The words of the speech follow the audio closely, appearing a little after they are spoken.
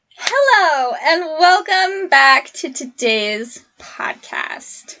and welcome back to today's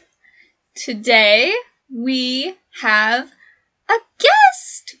podcast. Today, we have a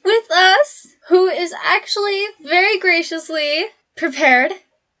guest with us who is actually very graciously prepared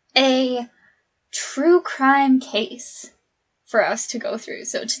a true crime case for us to go through.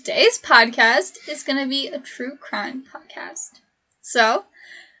 So today's podcast is going to be a true crime podcast. So,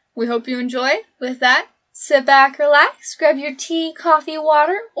 we hope you enjoy. With that, sit back, relax, grab your tea, coffee,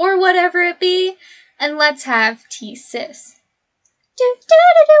 water, or whatever it be, and let's have tea, sis.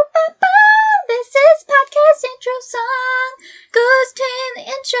 Do-do-do-do-ba-ba. This is podcast intro song. Goes between the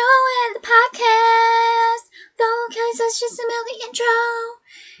intro and the podcast. Okay, so it's just a melody intro.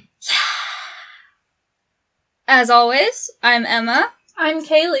 Yeah. As always, I'm Emma. I'm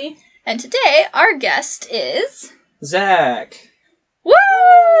Kaylee. And today, our guest is... Zach. Woo!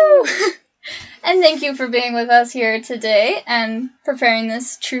 And thank you for being with us here today and preparing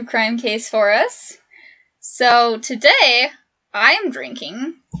this true crime case for us. So today, I am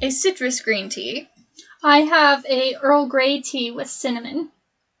drinking a citrus green tea. I have a Earl Grey tea with cinnamon.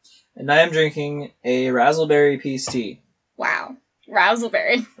 And I am drinking a razzleberry peace tea. Wow.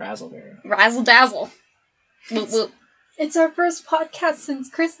 Razzleberry. Razzleberry. Razzle dazzle. Whoop whoop. It's our first podcast since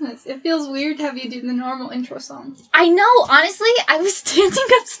Christmas. It feels weird to have you do the normal intro song. I know, honestly, I was standing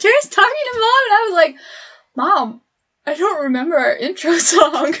upstairs talking to Mom, and I was like, Mom, I don't remember our intro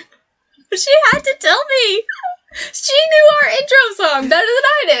song. She had to tell me. She knew our intro song better than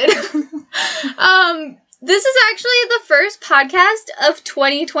I did. This is actually the first podcast of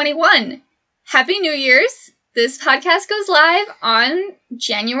 2021. Happy New Year's. This podcast goes live on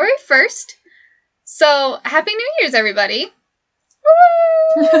January 1st. So, Happy New Year's, everybody.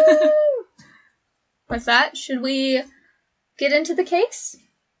 Woo! With that, should we get into the case?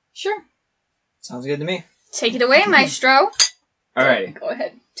 Sure. Sounds good to me. Take it away, Maestro. Alrighty. Go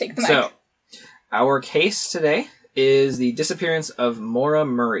ahead. Take the mic. So, our case today is the disappearance of Maura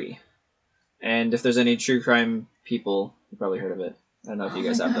Murray. And if there's any true crime people, you probably heard of it. I don't know if you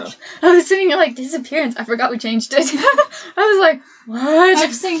guys have, though. I was sitting here like, disappearance. I forgot we changed it. I was like, what?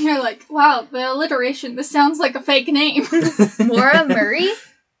 I'm sitting here like, wow, the alliteration. This sounds like a fake name. Maura Murray?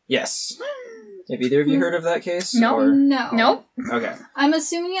 Yes. Have either of you heard of that case? No. Or... No. Nope. Okay. I'm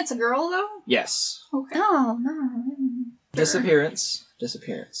assuming it's a girl, though? Yes. Okay. No, no. Disappearance.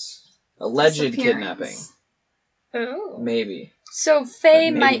 Alleged kidnapping. Oh. Maybe. So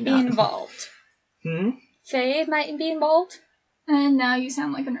Faye But maybe might be not. involved. Faye might be involved? And now you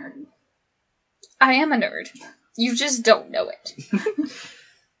sound like a nerd. I am a nerd. You just don't know it.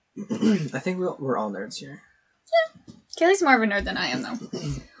 I think we're all nerds here. Kaylee's more of a nerd than I am, though.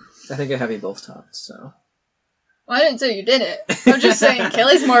 I think I have you both taught, so... Well, I didn't say you did it. I'm just saying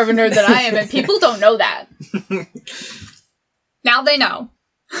Kaylee's more of a nerd than I am, and people don't know that. Now they know.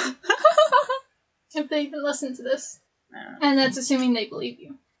 If they even listen to this. And that's assuming they believe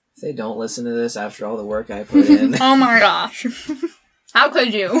you. If they don't listen to this after all the work I put in... Oh my gosh. How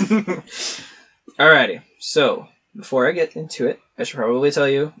could you? Alrighty, so, before I get into it, I should probably tell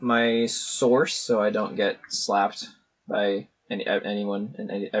you my source so I don't get slapped by anyone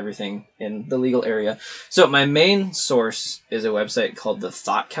and everything in the legal area. So, my main source is a website called the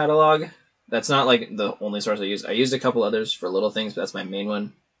Thought Catalog. That's not, like, the only source I use. I used a couple others for little things, but that's my main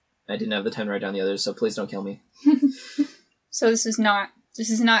one. I didn't have the time to write down the others, so please don't kill me. So this is not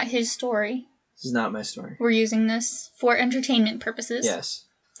his story. This is not my story. We're using this for entertainment purposes. Yes.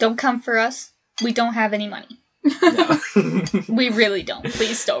 Don't come for us. We don't have any money. No. We really don't.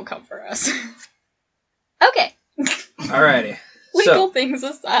 Please don't come for us. Okay. Alrighty. Legal things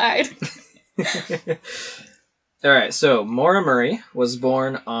aside. Alright, so Maura Murray was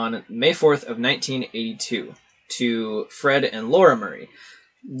born on May 4th of 1982 to Fred and Laura Murray.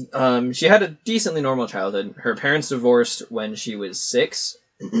 She had a decently normal childhood. Her parents divorced when she was 6,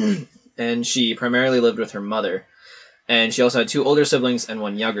 and she primarily lived with her mother. And she also had 2 older siblings and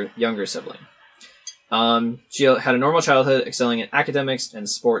 1 younger sibling. She had a normal childhood, excelling in academics and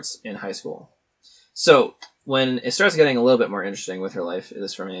sports in high school. So, when it starts getting a little bit more interesting with her life,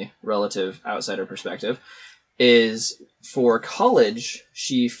 this from a relative outsider perspective, is for college,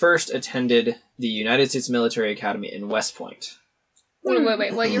 she first attended the United States Military Academy in West Point. Wait.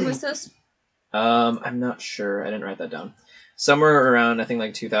 What year was this? I'm not sure. I didn't write that down. Somewhere around, I think,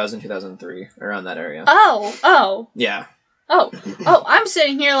 like 2000, 2003, around that area. Oh. Yeah. Oh, I'm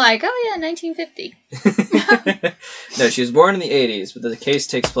sitting here like, oh yeah, 1950. No, she was born in the 80s, but the case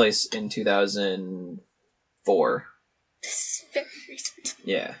takes place in 2004. This is very recent.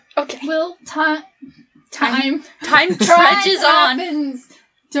 Yeah. Okay. Well, time trudges on. Happens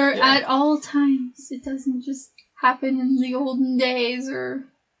at all times. It doesn't just happen in the olden days or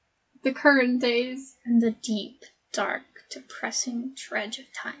the current days. And the deep, dark, depressing trudge of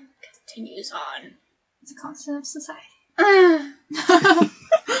time continues on. It's a constant of society.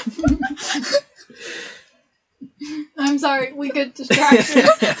 I'm sorry, we get distracted.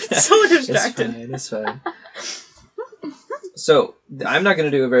 So distracted. It's fine. So, I'm not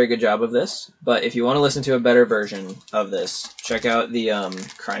going to do a very good job of this, but if you want to listen to a better version of this, check out the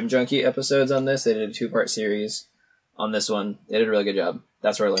Crime Junkie episodes on this. They did a 2-part series on this one. They did a really good job.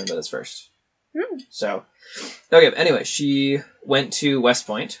 That's where I learned about this first. So, okay, anyway, she went to West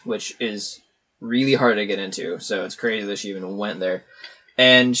Point, which is really hard to get into, so it's crazy that she even went there.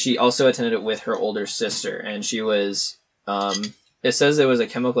 And she also attended it with her older sister, and she was, it says it was a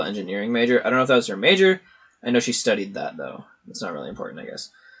chemical engineering major. I don't know if that was her major. I know she studied that, though. It's not really important, I guess.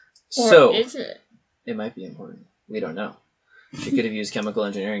 Or is it? It might be important. We don't know. She could have used chemical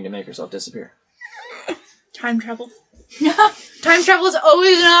engineering to make herself disappear. Time travel. Time travel is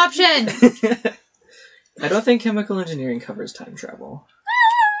always an option! I don't think chemical engineering covers time travel.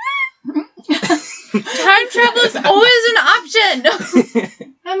 Time travel is always an option!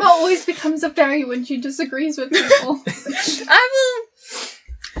 Emma always becomes a fairy when she disagrees with people.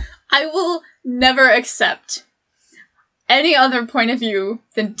 I will never accept any other point of view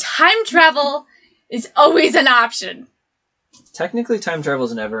than time travel is always an option. Technically, time travel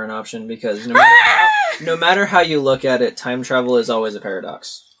is never an option because no matter how you look at it, time travel is always a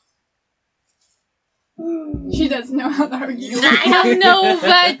paradox. She doesn't know how to argue. I don't know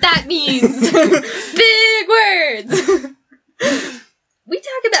what that means. Big words. We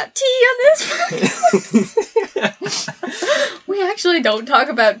talk about tea on this podcast. We actually don't talk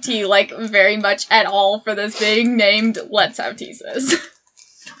about tea, like, very much at all for this being named Let's Have Tea Sis.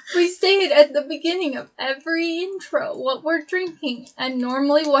 We state at the beginning of every intro what we're drinking, and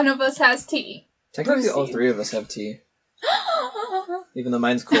normally one of us has tea. Technically, all 3 of us have tea. Even though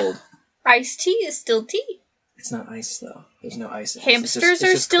mine's cold. Iced tea is still tea. It's not ice, though. There's no ice in it. Hamsters it's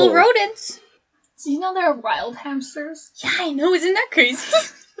are just still cold. rodents. Do you know there are wild hamsters? Yeah, I know. Isn't that crazy?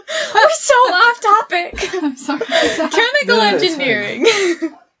 We're so off topic. I'm sorry. Chemical No, it's engineering.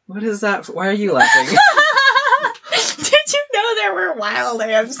 What is that? Why are you laughing? Did you know there were wild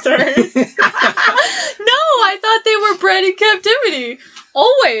hamsters? No, I thought they were bred in captivity.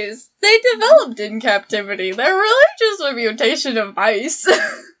 Always. They developed in captivity. They're really just a mutation of mice.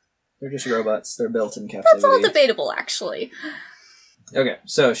 They're just robots. They're built in captivity. That's all debatable, actually. Okay,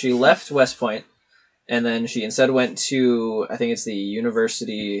 so she left West Point, and then she instead went to, I think it's the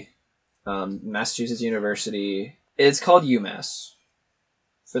University, Massachusetts University. It's called UMass.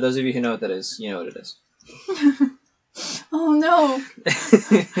 For those of you who know what that is, you know what it is. Oh no.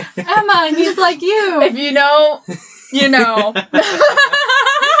 Emma, he's like you. If you know, you know.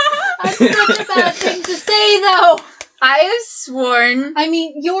 That's such a bad thing to say, though. I have sworn. I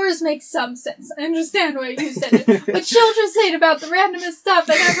mean, yours makes some sense. I understand why you said it. But she'll just say it about the randomest stuff,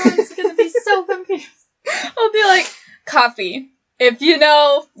 and everyone's gonna be so confused. I'll be like, coffee. If you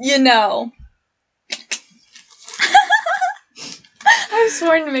know, you know. I've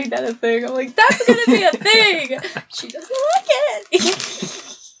sworn to make that a thing. I'm like, that's gonna be a thing. She doesn't like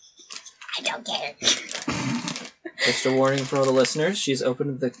it. I don't care. Just a warning for all the listeners, she's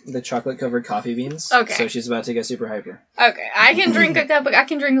opened the chocolate-covered coffee beans. Okay. So she's about to get super hyper. Okay, I can drink I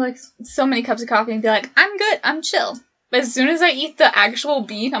can drink like so many cups of coffee and be like, I'm good, I'm chill. But as soon as I eat the actual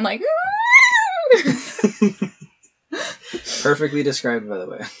bean, I'm like, Perfectly described, by the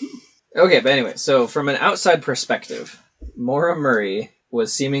way. Okay, but anyway, so from an outside perspective, Maura Murray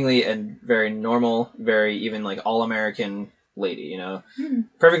was seemingly a very normal, very even like all-American lady, you know?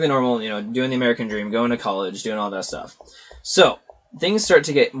 Perfectly normal, you know, doing the American dream, going to college, doing all that stuff. So, things start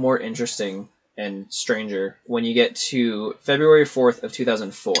to get more interesting and stranger when you get to February 4th of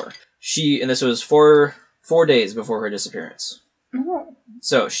 2004. And this was four days before her disappearance. oh.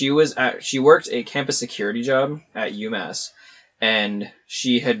 So, she worked a campus security job at UMass, and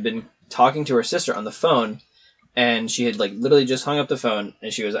she had been talking to her sister on the phone, and she had, like, literally just hung up the phone,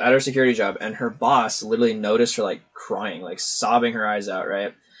 and she was at her security job, and her boss literally noticed her, like, crying, like, sobbing her eyes out,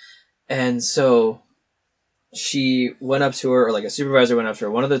 right? And so she went up to her, or, like, a supervisor went up to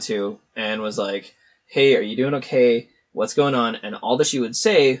her, one of the two, and was like, hey, are you doing okay? What's going on? And all that she would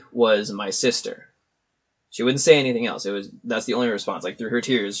say was, my sister. She wouldn't say anything else. That's the only response. Like, through her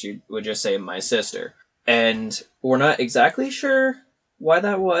tears, she would just say, my sister. And we're not exactly sure why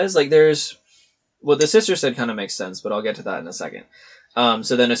that was. Like, what the sister said kind of makes sense, but I'll get to that in a second.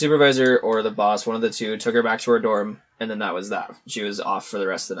 So then a supervisor or the boss, one of the two, took her back to her dorm, and then that was that. She was off for the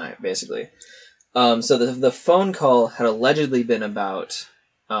rest of the night, basically. So the phone call had allegedly been about...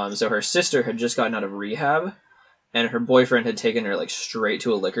 so her sister had just gotten out of rehab, and her boyfriend had taken her, like, straight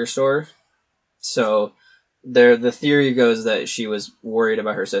to a liquor store. So the theory goes that she was worried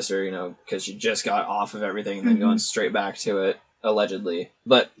about her sister, you know, because she just got off of everything and then going straight back to it, allegedly.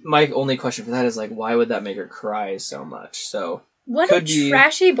 But my only question for that is, like, why would that make her cry so much? So What could a be,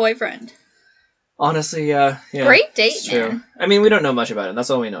 trashy boyfriend. honestly, yeah. Great date, it's true. man. I mean, we don't know much about him. That's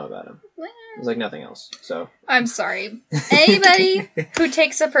all we know about him. There's, like, nothing else, so. I'm sorry. Anybody who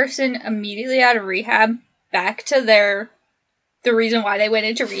takes a person immediately out of rehab back to the reason why they went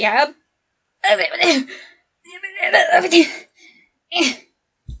into rehab.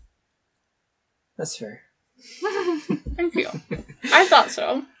 That's fair. Thank you. I thought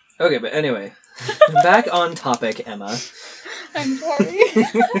so. Okay, but anyway, back on topic, Emma. I'm sorry.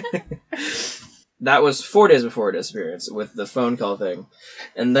 That was 4 days before her disappearance with the phone call thing.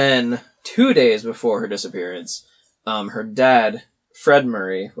 And then 2 days before her disappearance, her dad, Fred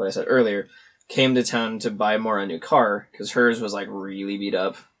Murray, what I said earlier, came to town to buy Maura a new car because hers was, like, really beat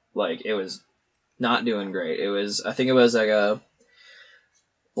up. Like, it was not doing great. I think it was like a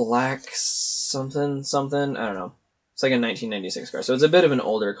black something, I don't know. It's like a 1996 car. So it's a bit of an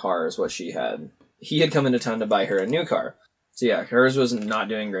older car is what she had. He had come into town to buy her a new car. So yeah, hers was not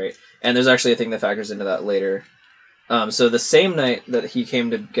doing great. And there's actually a thing that factors into that later. So the same night that he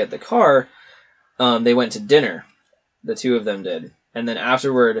came to get the car, they went to dinner. The two of them did. And then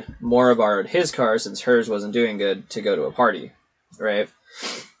afterward, Maura borrowed his car, since hers wasn't doing good, to go to a party. Right?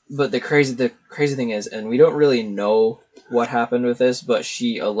 But the crazy thing is, and we don't really know what happened with this, but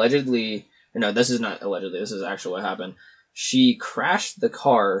she allegedly... No, this is not allegedly, this is actually what happened. She crashed the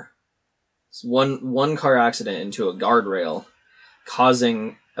car... One car accident into a guardrail,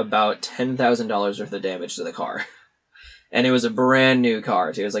 causing about $10,000 worth of damage to the car. And it was a brand new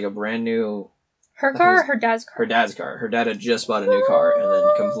car, too. It was like a brand new... Her car or her dad's car? Her dad's car. Her dad had just bought a new car and then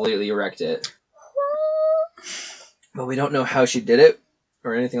completely wrecked it. But we don't know how she did it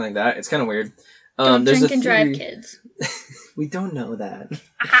or anything like that. It's kind of weird. Don't drink and drive, kids. We don't know that.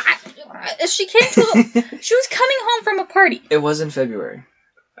 She was coming home from a party. It was in February.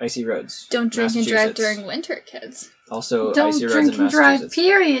 Icy roads. Don't drink and drive during winter, kids. Also, don't icy roads drink in and drive, Massachusetts.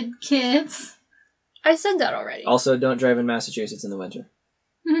 period, kids. I said that already. Also, don't drive in Massachusetts in the winter.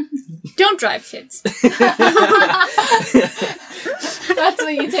 Don't drive, kids. That's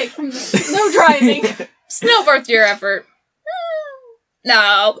what you take from this. No driving. Still worth your effort.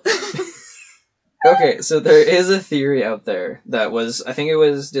 No. Okay, so there is a theory out there that was, I think it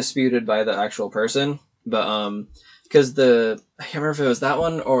was disputed by the actual person, but, because I can't remember if it was that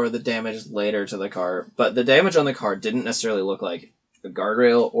one or the damage later to the car, but the damage on the car didn't necessarily look like the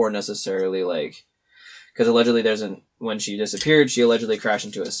guardrail or necessarily like, because allegedly when she disappeared, she allegedly crashed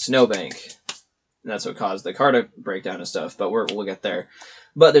into a snowbank. And that's what caused the car to break down and stuff, but we'll get there.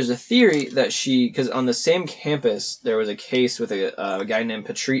 But there's a theory that because on the same campus, there was a case with a guy named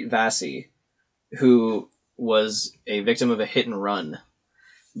Patrick Vassie, who was a victim of a hit and run,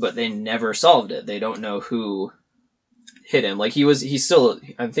 but they never solved it. They don't know who hit him. Like, I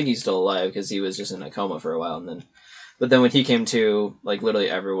think he's still alive because he was just in a coma for a while, but then when he came to, like, literally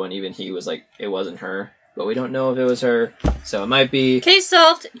everyone, even he was like, it wasn't her, but we don't know if it was her, so it might be. Case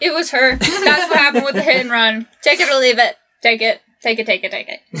solved. It was her. That's what happened with the hit and run. Take it or leave it. Take it. Take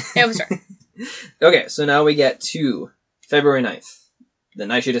it. It was her. Okay, so now we get to February 9th, the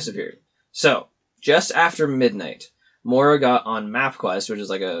night she disappeared. So, just after midnight, Maura got on MapQuest, which is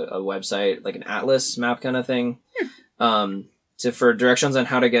like a website, like an atlas map kind of thing, for directions on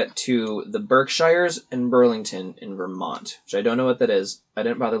how to get to the Berkshires and Burlington in Vermont, which I don't know what that is. I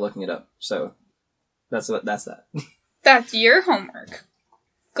didn't bother looking it up, so that's that. That's your homework.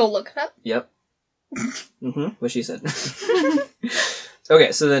 Go look it up. Yep. What she said.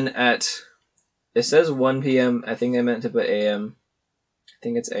 Okay, so then it says 1 p.m. I think I meant to put a.m. I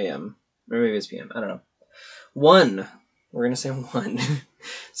think it's a.m. Or maybe it's p.m. I don't know. 1. We're going to say 1.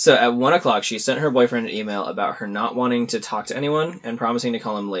 So at 1 o'clock, she sent her boyfriend an email about her not wanting to talk to anyone and promising to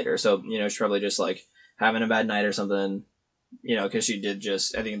call him later. So, she's probably just, like, having a bad night or something, because she did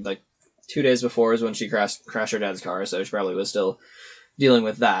just, I think, like, 2 days before is when she crashed her dad's car, so she probably was still dealing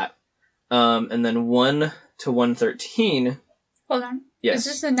with that. And then 1 to 1:13... Hold on. Yes. Is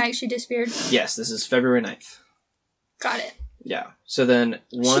this the night she disappeared? Yes, this is February 9th. Got it. Yeah. So then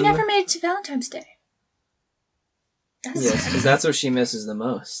 1... She never made it to Valentine's Day. Yes, because that's what she misses the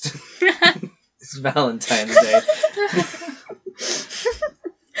most. It's Valentine's Day.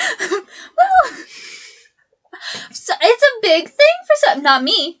 Well, so it's a big thing for some... Not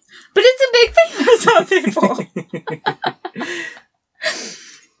me, but it's a big thing for some people.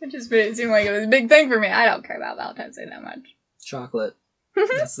 It just made it seem like it was a big thing for me. I don't care about Valentine's Day that much. Chocolate.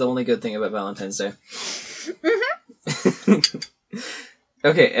 That's the only good thing about Valentine's Day.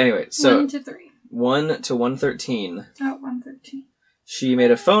 Okay, anyway, so 1 to 3. 1 to 113. Oh, 113. She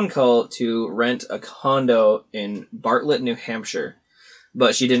made a phone call to rent a condo in Bartlett, New Hampshire,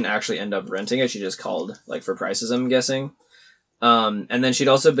 but she didn't actually end up renting it. She just called, like, for prices, I'm guessing. And then she'd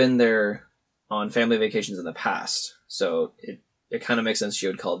also been there on family vacations in the past, so it kind of makes sense she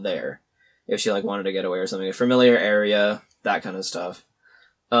would call there if she, like, wanted to get away or something. A familiar area, that kind of stuff.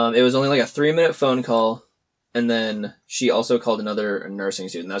 It was only, like, a 3-minute phone call, and then she also called another nursing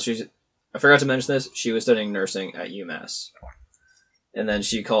student. I forgot to mention this, she was studying nursing at UMass. And then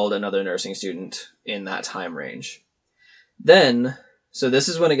she called another nursing student in that time range. Then, so this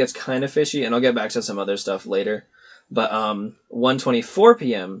is when it gets kind of fishy, and I'll get back to some other stuff later. But 1:24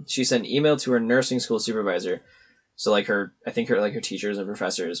 p.m., she sent an email to her nursing school supervisor, so like her teachers and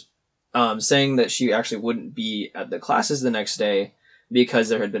professors, saying that she actually wouldn't be at the classes the next day because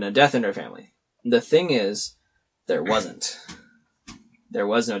there had been a death in her family. The thing is, there wasn't. There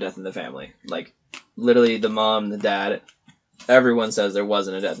was no death in the family. Like, literally, the mom, the dad, everyone says there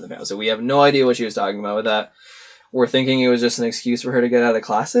wasn't a death in the family. So we have no idea what she was talking about with that. We're thinking it was just an excuse for her to get out of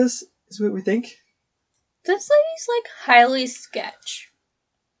classes, is what we think. This lady's, like, highly sketch.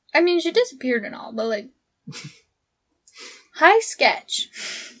 I mean, she disappeared and all, but, like... high sketch.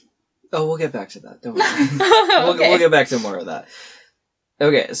 Oh, we'll get back to that. Don't worry. Okay. We'll get back to more of that.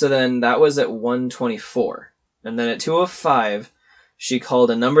 Okay, so then that was at 1:24. And then at 2:05, she called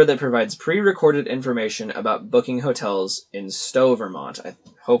a number that provides pre-recorded information about booking hotels in Stowe, Vermont.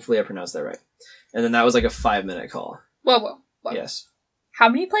 Hopefully I pronounced that right. And then that was like a 5-minute call. Whoa. Yes. How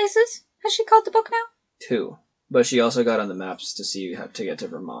many places has she called to book now? 2. But she also got on the maps to see how to get to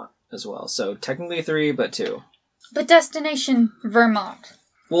Vermont as well. So technically 3, but 2. But destination, Vermont.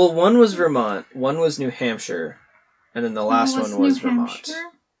 Well, 1 was Vermont, 1 was New Hampshire, and then the last one was Vermont.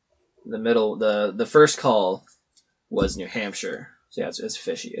 The middle, the first call was New Hampshire. So yeah, it's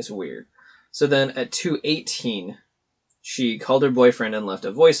fishy. It's weird. So then at 2:18, she called her boyfriend and left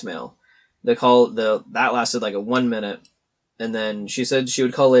a voicemail. That lasted like a 1 minute, and then she said she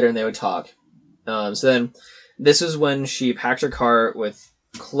would call later and they would talk. So then this is when she packed her car with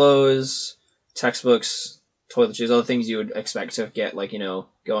clothes, textbooks, toiletries, all the things you would expect to get, like, you know,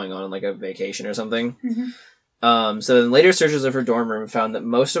 going on like a vacation or something. Mm-hmm. So then later searches of her dorm room found that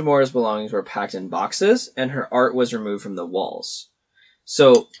most of Maura's belongings were packed in boxes and her art was removed from the walls.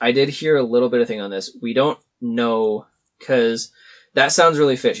 So I did hear a little bit of thing on this. We don't know, because that sounds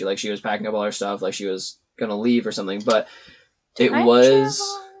really fishy, like she was packing up all her stuff, like she was gonna leave or something, but it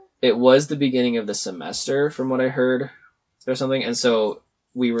was the beginning of the semester from what I heard or something, and so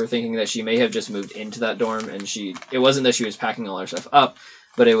we were thinking that she may have just moved into that dorm, and it wasn't that she was packing all her stuff up,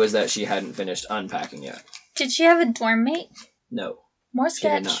 but it was that she hadn't finished unpacking yet. Did she have a dorm mate? No. More She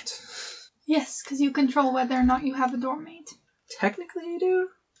did sketch. not. Yes, because you control whether or not you have a dorm mate. Technically you do.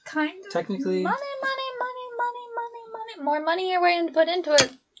 Kind of. Technically. Money. More money you're willing to put into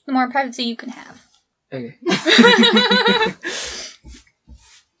it, the more privacy you can have. Okay.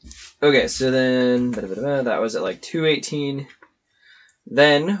 Okay, so then that was at like 2:18.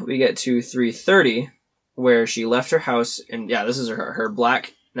 Then we get to 3:30, where she left her house, and yeah, this is her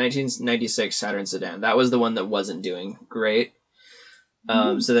black 1996 Saturn sedan. That was the one that wasn't doing great.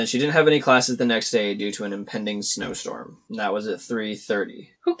 So then she didn't have any classes the next day due to an impending snowstorm. And that was at 3:30.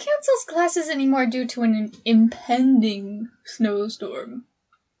 Who cancels classes anymore due to an impending snowstorm?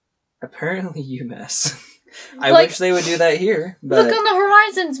 Apparently UMass. I Like, wish they would do that here, but look on the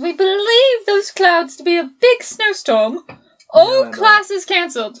horizons. We believe those clouds to be a big snowstorm. All Emma. classes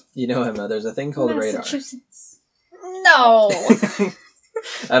cancelled. you know, Emma, there's a thing called radar. Massachusetts. No.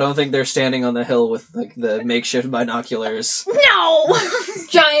 I don't think they're standing on the hill with like the makeshift binoculars. No.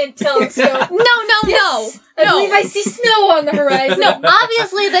 Giant telescope. No. I believe I see snow on the horizon. No,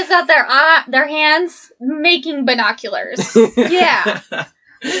 obviously they've got their hands making binoculars. Yeah.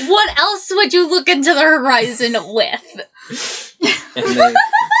 What else would you look into the horizon with? And they,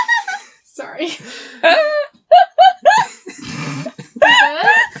 Sorry.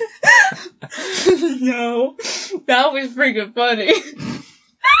 No. That was freaking funny.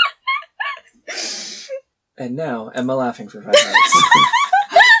 and now Emma laughing for 5 minutes.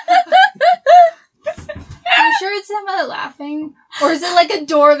 Are you sure it's Emma laughing? Or is it like a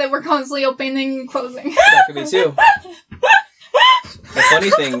door that we're constantly opening and closing? That could be too. The funny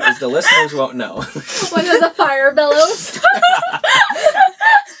thing is the listeners won't know. One of the fire bellows.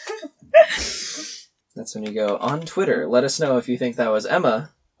 That's when you go on Twitter. Let us know if you think that was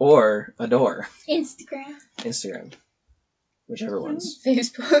Emma or a door. Instagram. Whichever ones.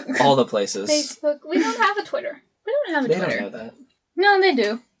 Facebook. All the places. Facebook. We don't have a Twitter. We don't have a They Twitter. don't know that. No, they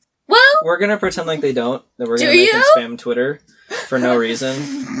do. Well, We're gonna pretend like they don't. That we're Do gonna make them you? spam Twitter for no reason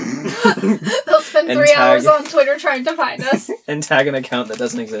They'll spend And 3 tag. hours on Twitter trying to find us. and tag an account that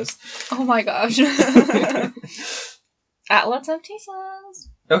doesn't exist. oh my gosh. At Let's Have Teasers.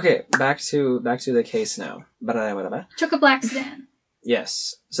 Okay, back to the case now. Ba-da-ba-da-ba. Took a black sedan.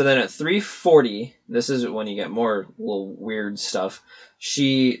 Yes. So then at 3:40, this is when you get more little weird stuff.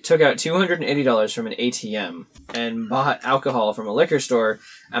 She took out $280 from an ATM and bought alcohol from a liquor store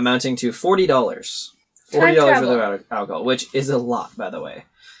amounting to $40. $40 travel. worth of alcohol, which is a lot, by the way.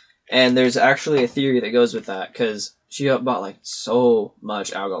 And there's actually a theory that goes with that, because she bought like so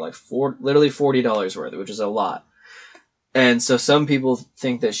much alcohol, like literally $40 worth, which is a lot. And so some people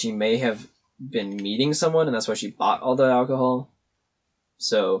think that she may have been meeting someone, and that's why she bought all the alcohol.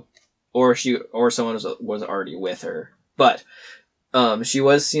 So, or someone was already with her. But she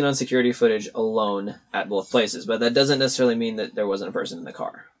was seen on security footage alone at both places, but that doesn't necessarily mean that there wasn't a person in the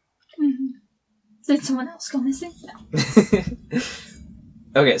car. Mm-hmm. Did someone else go missing? No.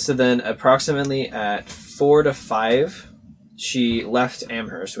 Okay, so then approximately at 4 to 5, she left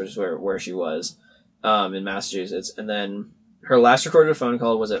Amherst, which is where she was, in Massachusetts, and then her last recorded phone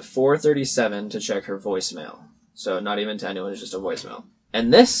call was at 4:37 to check her voicemail. So not even to anyone, it's just a voicemail.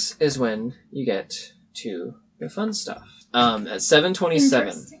 And this is when you get to the fun stuff. At 7:27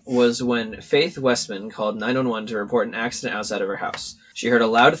 Interesting. was when Faith Westman called 911 to report an accident outside of her house. She heard a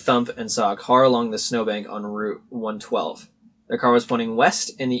loud thump and saw a car along the snowbank on Route 112. The car was pointing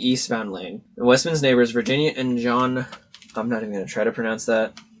west in the eastbound lane. The Westman's neighbors, Virginia and John, I'm not even going to try to pronounce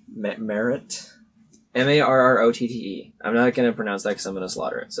that, Merritt? Marrotte. I'm not going to pronounce that because I'm going to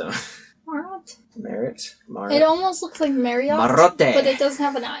slaughter it, so. Marriott? Merritt? It almost looks like Marriott, Marotte. but it doesn't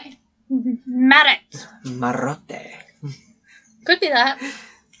have an I. Marit. Marotte. Could be that.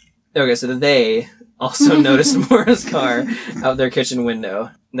 Okay, so they also noticed Maura's car out their kitchen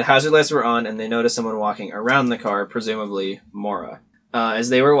window. The hazard lights were on, and they noticed someone walking around the car, presumably Maura. As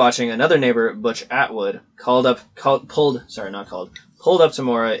they were watching, another neighbor, Butch Atwood, pulled up to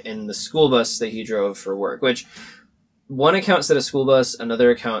Maura in the school bus that he drove for work, which one account said a school bus,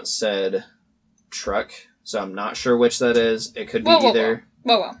 another account said truck, so I'm not sure which that is. It could be either.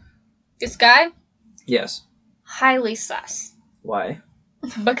 Whoa. This guy, Yes. highly sus. Why?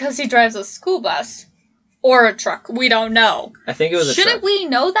 Because he drives a school bus. Or a truck. We don't know. I think it was a truck. Shouldn't we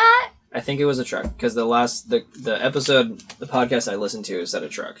know that? I think it was a truck, because the episode, the podcast I listened to said a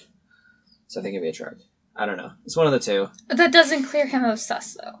truck. So I think it'd be a truck. I don't know. It's one of the two. That doesn't clear him of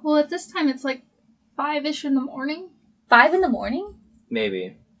sus, though. Well, at this time, it's like 5-ish in the morning. 5 in the morning?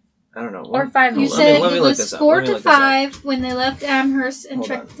 Maybe. I don't know. Or 5 in You the Let me- said let me it look was this up. 4 Let me to look this up. 5 when they left Amherst and Hold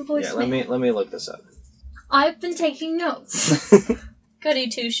checked on. the voicemail. Yeah, let me look this up. I've been taking notes. Goody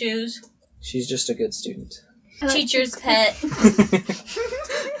two shoes. She's just a good student. Teacher's pet.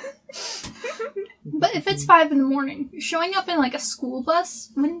 But if it's 5 in the morning, showing up in like a school bus,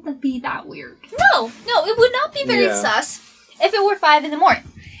 wouldn't that be that weird? No, it would not be very Yeah. sus if it were 5 in the morning.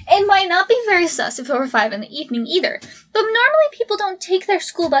 It might not be very sus if it were 5 in the evening either. But normally people don't take their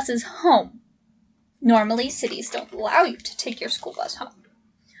school buses home. Normally cities don't allow you to take your school bus home.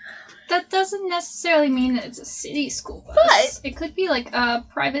 That doesn't necessarily mean that it's a city school bus. But- it could be like a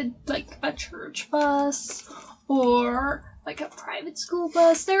private, like a church bus or like a private school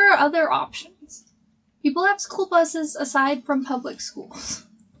bus. There are other options. People have school buses aside from public schools.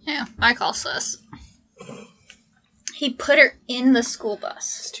 Yeah, I call sus. He put her in the school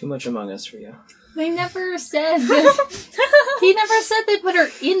bus. It's too much Among Us for you. They never said that. He never said they put her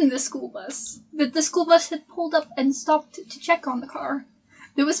in the school bus. That the school bus had pulled up and stopped to check on the car.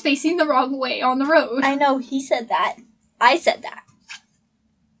 That was facing the wrong way on the road. I know, he said that. I said that.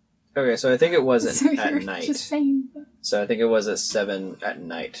 Okay, so I think it was So at you're night. just saying that. So I think it was at 7 at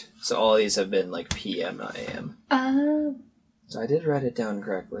night. So all of these have been like PM, not AM. Oh, So I did write it down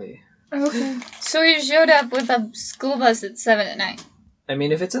correctly. okay. So he showed up with a school bus at 7 at night. I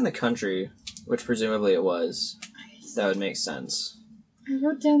mean, if it's in the country, which presumably it was, that would make sense. I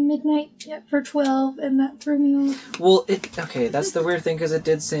wrote down midnight for 12, and that threw me off. Well, okay, that's the weird thing, because it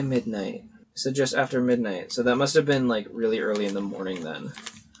did say midnight. It said just after midnight. So that must have been like really early in the morning then.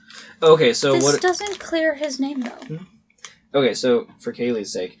 Okay, so This what... doesn't clear his name, though. Okay, so for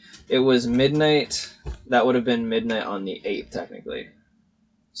Kaylee's sake, it was midnight. That would have been midnight on the 8th, technically.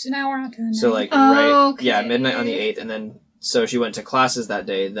 So now we're on to the night. So, like, Oh, right... Yeah, okay. midnight on the 8th, and then... So she went to classes that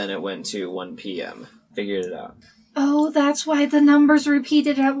day, then it went to 1 p.m. Figured it out. Oh, that's why the numbers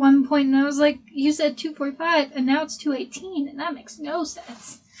repeated at one point, and I was like, you said 245, and now it's 218, and that makes no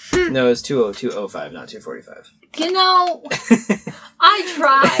sense. No, it's 20205, not 245. You know, I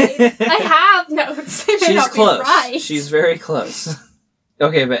tried. I have notes. They may She's not be close. right. She's very close.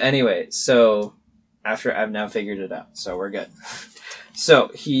 Okay, but anyway, so after I've now figured it out, so we're good. So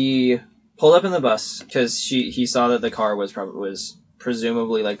he pulled up in the bus because he saw that the car was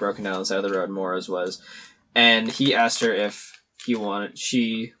presumably like broken down on the side of the road. Mora's was, and he asked her if she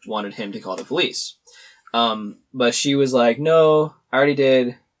wanted him to call the police. But she was like, "No, I already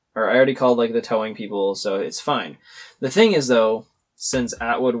did, or I already called like the towing people, so it's fine." The thing is, though, since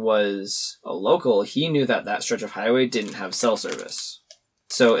Atwood was a local, he knew that stretch of highway didn't have cell service.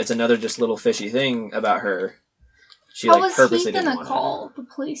 So it's another just little fishy thing about her. She How like was purposely he didn't gonna want call the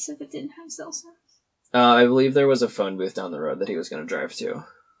police if it didn't have cell service? I believe there was a phone booth down the road that he was going to drive to.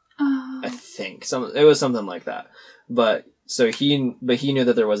 I think it was something like that. But he knew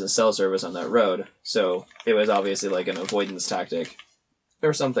that there wasn't cell service on that road, so it was obviously like an avoidance tactic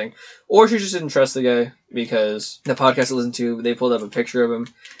or something. Or she just didn't trust the guy because the podcast I listened to, they pulled up a picture of him,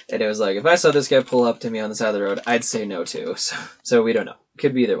 and it was like, if I saw this guy pull up to me on the side of the road, I'd say no too. So we don't know.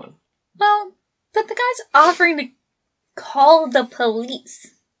 Could be either one. Well, but the guy's offering to call the police.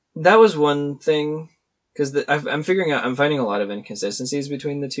 That was one thing. Because I'm finding a lot of inconsistencies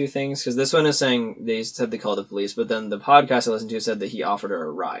between the two things. Because this one is saying they said they called the police, but then the podcast I listened to said that he offered her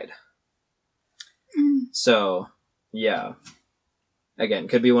a ride. So, yeah. Again,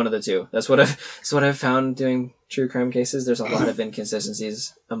 could be one of the two. That's what I've found doing true crime cases. There's a lot of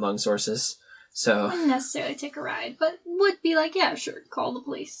inconsistencies among sources. So, Wouldn't necessarily take a ride, but would be like, yeah, sure, call the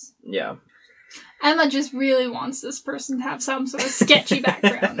police. yeah. Emma just really wants this person to have some sort of sketchy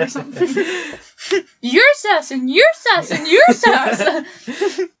background or something. You're sus and you're sus and you're sus.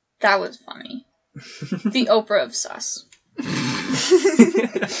 That was funny. The Oprah of sus. And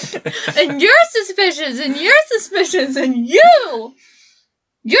you're suspicious and you're suspicious and you're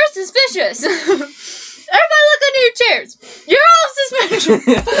suspicious. Everybody look under your chairs. You're all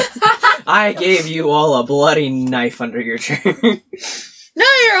suspicious. I gave you all a bloody knife under your chair. Now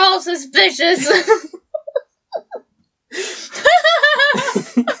you're all suspicious.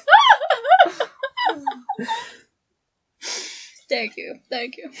 Thank you.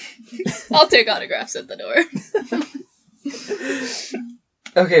 I'll take autographs at the door.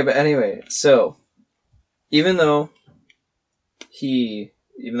 Okay, but anyway, so even though she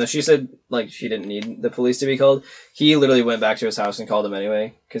said like she didn't need the police to be called, he literally went back to his house and called them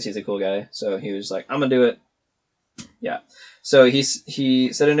anyway because he's a cool guy. So he was like, "I'm gonna do it." Yeah. So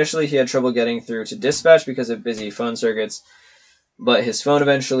he said initially he had trouble getting through to dispatch because of busy phone circuits, but his phone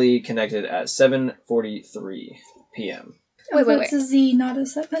eventually connected at 7:43 p.m. Wait. It's a Z, not a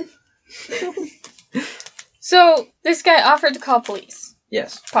 7. So this guy offered to call police.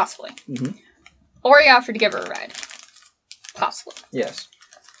 Yes. Possibly. Mm-hmm. Or he offered to give her a ride. Possibly. Yes.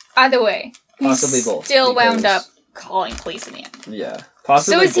 Either way, Possibly he both. still wound because- up calling police in the end. Yeah.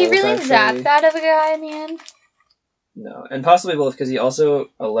 Possibly. So is he both, really actually. that bad of a guy in the end? No, and possibly both because he also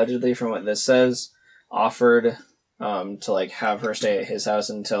allegedly, from what this says, offered to like have her stay at his house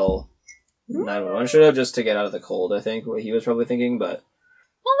until 911 showed up just to get out of the cold. I think what he was probably thinking, but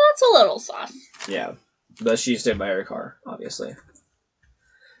Well, that's a little sus. yeah, but she stayed by her car, obviously.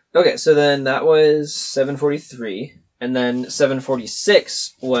 Okay, so then that was 7:43, and then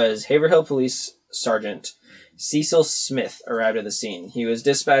 7:46 was Haverhill Police Sergeant Cecil Smith arrived at the scene. He was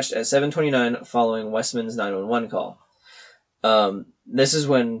dispatched at 7:29 following Westman's 911 call. This is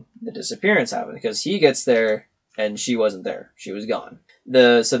when the disappearance happened because he gets there and she wasn't there. She was gone.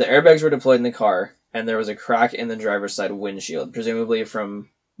 So the airbags were deployed in the car and there was a crack in the driver's side windshield, presumably from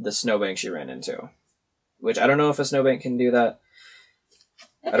the snowbank she ran into. Which I don't know if a snowbank can do that.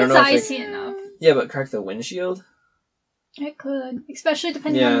 If I don't it's know if icy enough, Yeah, but crack the windshield? it could. Especially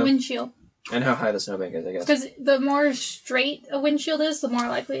depending on Yeah. the windshield. And how high the snowbank is, I guess. Because the more straight a windshield is, the more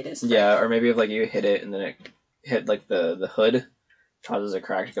likely it is. Yeah, or maybe if like you hit it and then it hit like the hood, causes a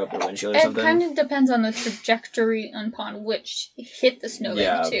crack to go up the windshield or It something. kind of depends on the trajectory upon which it hit the snowbank,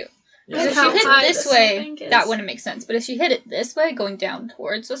 Yeah. too. Yeah, Because if how she hit high it this the way, snowbank is. that wouldn't make sense. But if she hit it this way, going down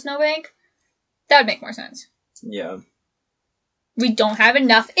towards the snowbank, that would make more sense. Yeah. We don't have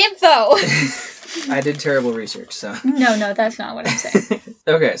enough info! I did terrible research, so. No, that's not what I'm saying.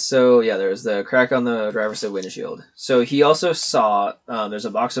 Okay, so yeah, there was the crack on the driver's side windshield. So he also saw there's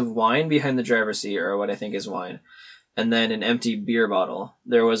a box of wine behind the driver's seat, or what I think is wine, and then an empty beer bottle.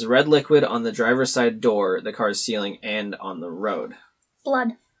 There was red liquid on the driver's side door, the car's ceiling, and on the road.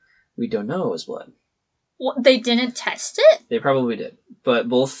 Blood. We don't know it was blood. What, they didn't test it? They probably did. But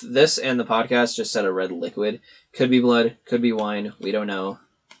both this and the podcast just said a red liquid. Could be blood, could be wine, we don't know.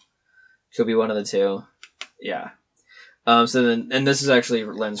 Could be one of the two. Yeah. So then, and this is actually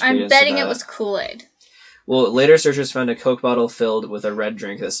lends credence I'm betting to it was Kool-Aid. Well, later searchers found a Coke bottle filled with a red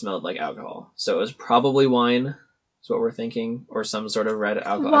drink that smelled like alcohol. So it was probably wine, is what we're thinking, or some sort of red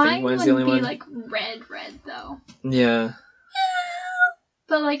alcohol. I think wine's the only one. Wine wouldn't be, like, red, though. Yeah.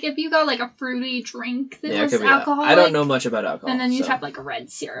 But, like, if you got, like, a fruity drink that Yeah, it was could be alcoholic... that. I don't know much about alcohol. And then you'd so. have, like, a red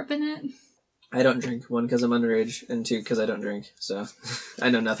syrup in it. I don't drink. One, because I'm underage, and two, because I don't drink. So I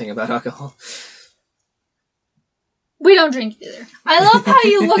know nothing about alcohol. We don't drink either. I love how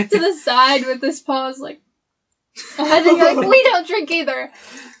you look to the side with this pause, like... I think, like, we don't drink either.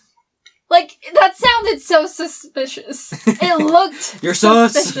 Like, that sounded so suspicious. It looked You're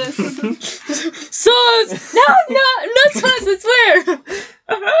sus! suspicious. Sus! No, I'm not sus, I swear!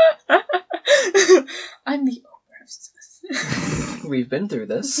 I'm the owner of sus. We've been through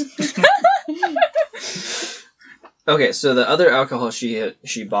this. Okay, so the other alcohol she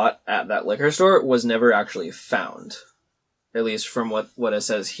bought at that liquor store was never actually found. At least from what it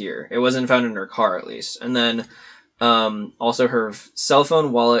says here. It wasn't found in her car, at least. And then, also her cell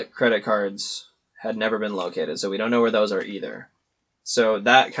phone, wallet, credit cards had never been located, so we don't know where those are either. So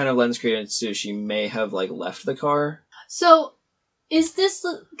that kind of lends credence to she may have, like, left the car. So, is this...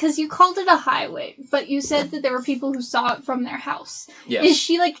 Because you called it a highway, but you said that there were people who saw it from their house. Yes. Is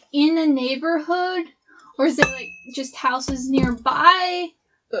she, like, in a neighborhood? Or is it, like, just houses nearby?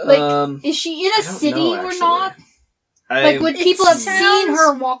 Like, is she in a city know, or not? Like, would people have seen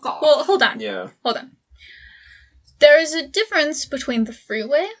her walk off? Well, hold on. Yeah. Hold on. There is a difference between the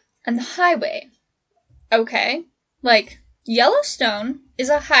freeway and the highway. Okay? Like, Yellowstone is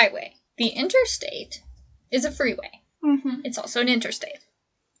a highway. The interstate is a freeway. Mm-hmm. It's also an interstate.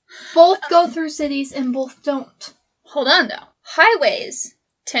 Both go through cities and both don't. Hold on, though. Highways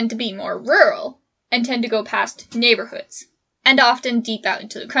tend to be more rural and tend to go past neighborhoods, and often deep out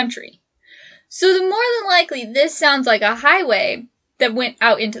into the country. So the more than likely this sounds like a highway that went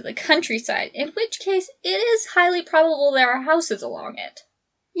out into the countryside, in which case it is highly probable there are houses along it.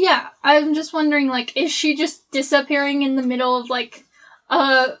 Yeah, I'm just wondering, like, is she just disappearing in the middle of, like,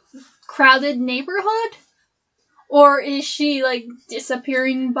 a crowded neighborhood? Or is she, like,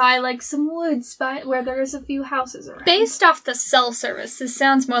 disappearing by, like, some woods where there's a few houses around? Based off the cell service, this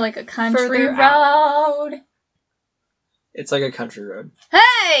sounds more like a country Further road. It's like a country road.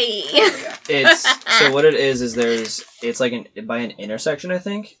 Hey! So what it is it's like by an intersection, I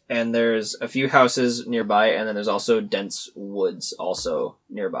think, and there's a few houses nearby, and then there's also dense woods also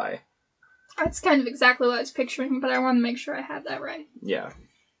nearby. That's kind of exactly what I was picturing, but I want to make sure I had that right. Yeah.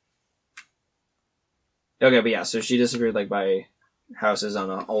 Okay, but yeah, so she disappeared, like, by houses on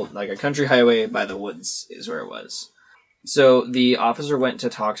a country highway by the woods is where it was. So the officer went to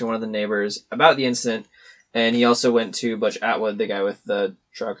talk to one of the neighbors about the incident, and he also went to Butch Atwood, the guy with the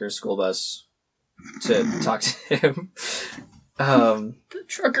trucker school bus, to talk to him. The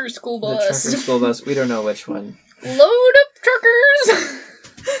trucker school The bus. trucker school bus. We don't know which one. Load up truckers!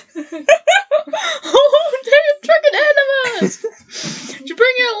 Oh, damn, trucking animals! Did you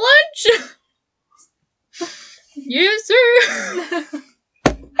bring your lunch? Yes, sir!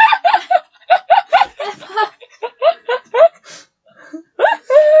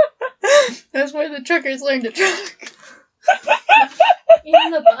 That's where the truckers learn to truck.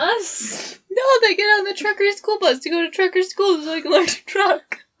 In the bus? No, they get on the trucker school bus to go to trucker school so they can learn to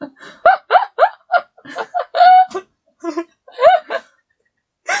truck.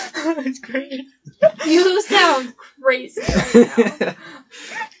 That's great. You sound crazy right now.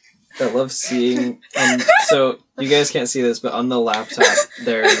 I love seeing... so, you guys can't see this, but on the laptop,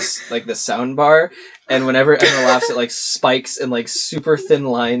 there's, like, the sound bar, and whenever Emma laughs, it, like, spikes in, like, super thin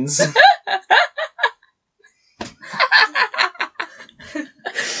lines. It's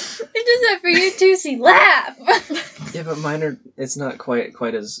just that for you to see laugh. Yeah, but mine are... It's not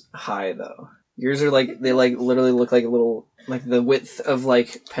quite as high, though. Yours are, like... They, like, literally look like a little... Like, the width of,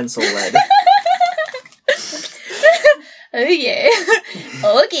 like, pencil lead. Oh, yeah.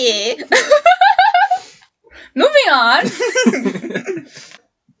 Okay. Moving on.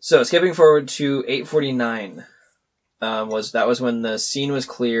 So, skipping forward to 8:49, that was when the scene was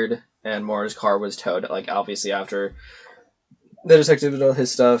cleared and Moore's car was towed, like, obviously after the detective did all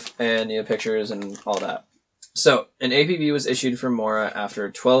his stuff and, pictures and all that. So, an APB was issued for Maura after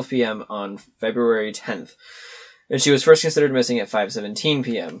 12 p.m. on February 10th, and she was first considered missing at 5:17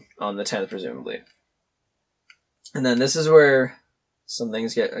 p.m. on the 10th, presumably. And then this is where some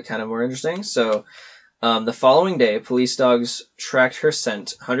things get kind of more interesting. So, The following day, police dogs tracked her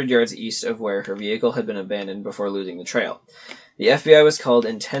scent 100 yards east of where her vehicle had been abandoned before losing the trail. The FBI was called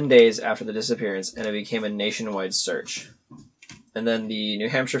in 10 days after the disappearance, and it became a nationwide search. And then the New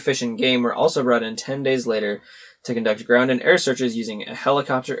Hampshire Fish and Game were also brought in 10 days later to conduct ground and air searches using a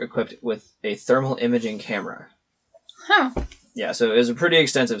helicopter equipped with a thermal imaging camera. Huh. Yeah, so it was a pretty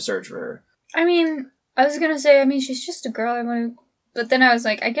extensive search for her. I mean, I was gonna say, she's just a girl. But then I was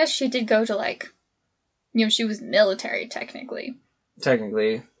like, I guess she did go to, like, she was military, technically.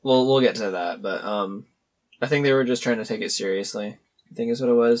 Technically. We'll get to that, but, I think they were just trying to take it seriously, I think is what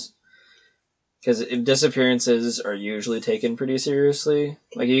it was. Because disappearances are usually taken pretty seriously.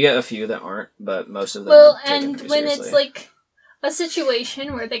 Like, you get a few that aren't, but most of them are taken pretty when seriously. It's, like, a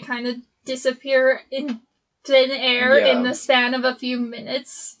situation where they kind of disappear in thin air in the span of a few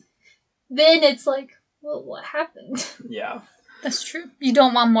minutes, then it's like, well, what happened? Yeah. That's true. You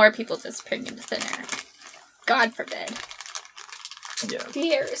don't want more people disappearing into thin air. God forbid. Yeah.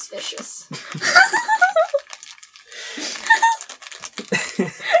 The air is vicious.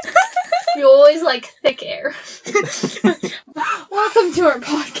 You always like thick air. Welcome to our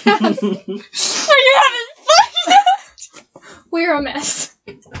podcast. Are you having fun? We're a mess.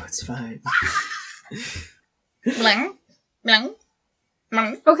 Oh, it's fine. Blang, blang,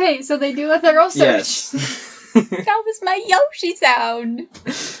 blang. Okay, so they do a thorough search. Yes. That was my Yoshi sound.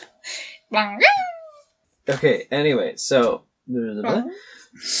 Blang. Okay, anyway, so the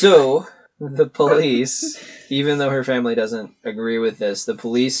police, even though her family doesn't agree with this, the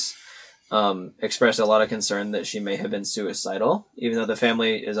police expressed a lot of concern that she may have been suicidal, even though the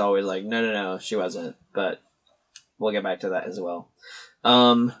family is always like, no, she wasn't, but we'll get back to that as well.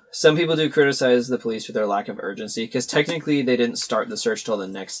 Some people do criticize the police for their lack of urgency, because technically they didn't start the search till the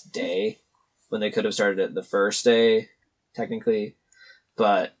next day, when they could have started it the first day, technically,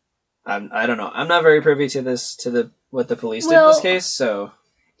 but I don't know. I'm not very privy to what the police did in this case, so...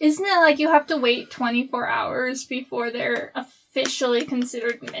 Isn't it like you have to wait 24 hours before they're officially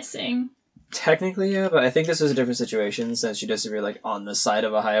considered missing? Technically, yeah, but I think this was a different situation since she disappeared, like, on the side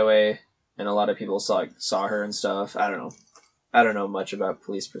of a highway, and a lot of people saw her and stuff. I don't know. I don't know much about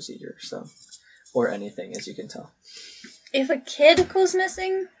police procedure, so... Or anything, as you can tell. If a kid goes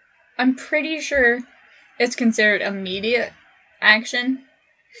missing, I'm pretty sure it's considered immediate action.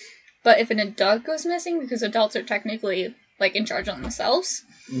 But if an adult goes missing, because adults are technically, like, in charge of themselves,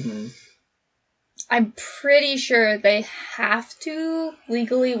 I'm pretty sure they have to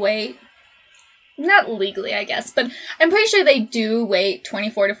legally wait. Not legally, I guess, but I'm pretty sure they do wait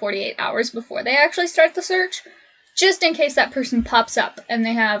 24 to 48 hours before they actually start the search, just in case that person pops up and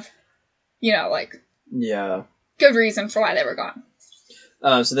they have, Yeah. good reason for why they were gone.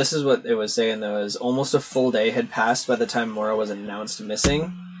 So this is what it was saying, though, is almost a full day had passed by the time Maura was announced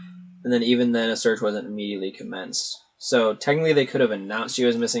missing, and then even then a search wasn't immediately commenced. So technically they could have announced she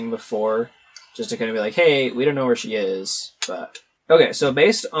was missing before, just to kind of be like, hey, we don't know where she is, but... Okay, so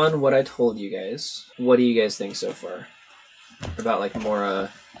based on what I told you guys, what do you guys think so far? About, like,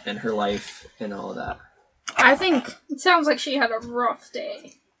 Maura and her life and all of that? I think... It sounds like she had a rough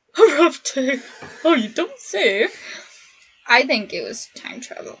day. A rough day. Oh, you don't say. I think it was time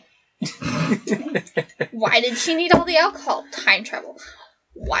travel. Why did she need all the alcohol? Time travel.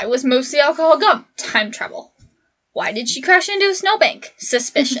 Why was most of the alcohol gone? Time travel. Why did she crash into a snowbank?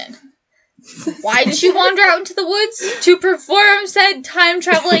 Suspicion. Why did she wander out into the woods? To perform said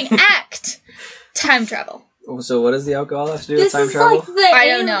time-traveling act. Time travel. So what does the alcohol have to do with time This is travel? like the... I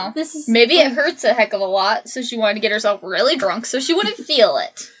don't know. Maybe it hurts a heck of a lot, so she wanted to get herself really drunk so she wouldn't feel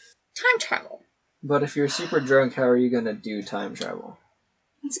it. Time travel. But if you're super drunk, how are you going to do time travel?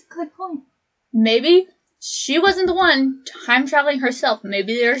 That's a good point. Maybe she wasn't the one time-traveling herself.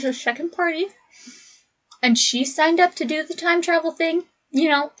 Maybe there's a second party. And she signed up to do the time travel thing,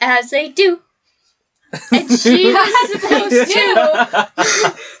 as they do. And she was supposed to...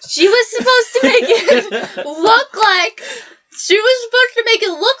 She was supposed to make it look like... She was supposed to make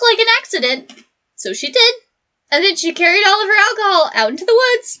it look like an accident. So she did. And then she carried all of her alcohol out into the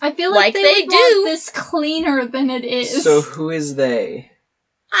woods. I feel like they would want this cleaner than it is. So who is they?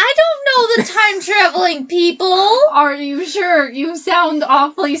 I don't know the time-traveling people. Are you sure? You sound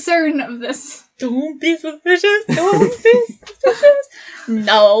awfully certain of this. Don't be suspicious. Don't be suspicious.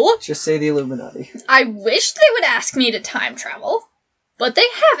 No. Just say the Illuminati. I wish they would ask me to time travel, but they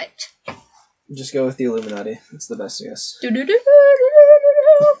haven't. Just go with the Illuminati. That's the best guess.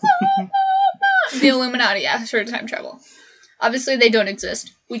 The Illuminati asked her to time travel. Obviously, they don't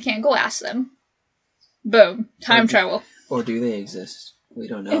exist. We can't go ask them. Boom. Time travel. Or do they exist? We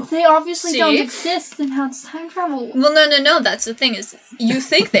don't know. If they obviously don't See? exist, then how does time travel work? Well, no. That's the thing is, you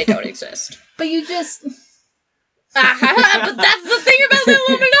think they don't exist. But you just... But that's the thing about the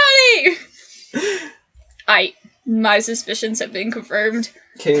Illuminati! My suspicions have been confirmed.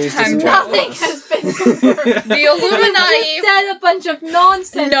 Kaylee's Time just travel. Nothing has been confirmed. The You Illuminati... said a bunch of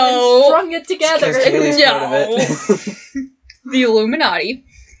nonsense No. and strung it together. Because Kaylee's part of it. The Illuminati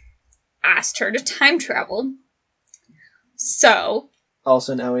asked her to time travel. So,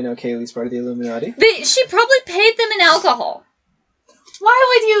 Also, now we know Kaylee's part of the Illuminati. she probably paid them in alcohol. Why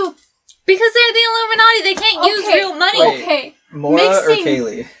would you... Because they're the Illuminati, they can't use Okay. real money. Wait. Okay. Mora or Mixing-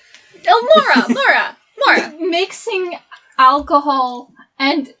 Kaylee? Oh, Mora. Mixing alcohol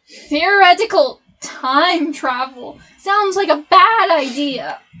and theoretical time travel sounds like a bad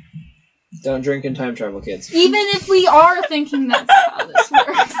idea. Don't drink and time travel, kids. Even if we are thinking that's how this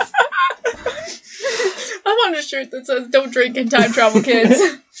works. I want a shirt that says, "Don't drink and time travel, kids."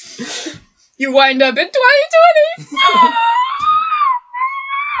 You wind up in 2020.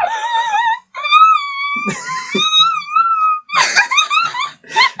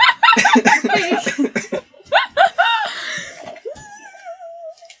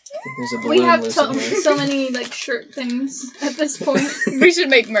 There's a balloon We have loose in here. so many like shirt things at this point. We should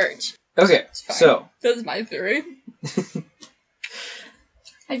make merch. Okay, fine. so That's my theory.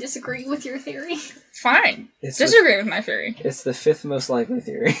 I disagree with your theory. Fine. it's Disagree with my theory. it's the fifth most likely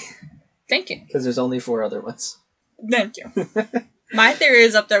theory Thank you. because there's only 4 other ones. Thank you. My theory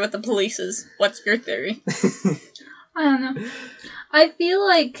is up there with the police's. What's your theory? I don't know. I feel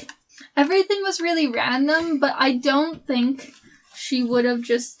like everything was really random, but I don't think she would have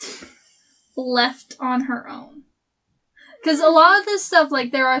just left on her own. Because a lot of this stuff,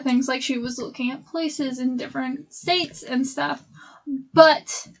 like, there are things like she was looking at places in different states and stuff,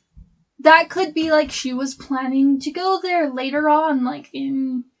 but that could be like she was planning to go there later on, like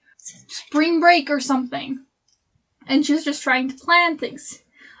in spring break or something. And she's just trying to plan things.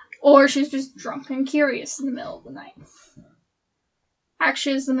 Or she's just drunk and curious in the middle of the night.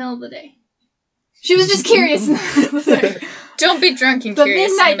 Actually, it's the middle of the day. She was just curious in the middle of the day. Don't be drunk and The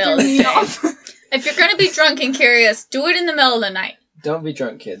curious in the midnight middle threw of the me day. off. If you're gonna be drunk and curious, do it in the middle of the night. Don't be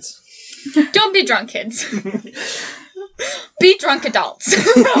drunk, kids. Don't be drunk, kids. Be drunk adults.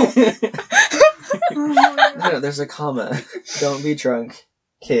 No, there's a comma. Don't be drunk,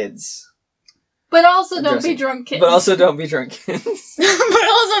 kids. But also don't Addressing- be drunk kids. But also don't be drunk, kids. But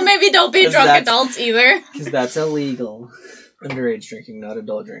also maybe don't be 'Cause drunk that's- adults either. Because that's illegal. Underage drinking, not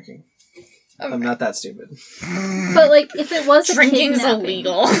adult drinking. Okay. I'm not that stupid. But like, if it was a Drinking's kidnapping,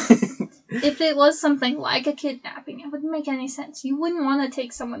 illegal. if it was something like a kidnapping, it wouldn't make any sense. You wouldn't want to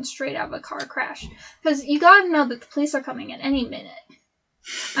take someone straight out of a car crash. Because you gotta know that the police are coming at any minute.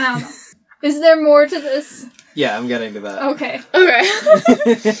 I don't know. Is there more to this? Yeah, I'm getting to that. Okay. Okay.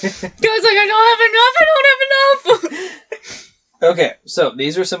 Guys, like, I don't have enough. Okay, so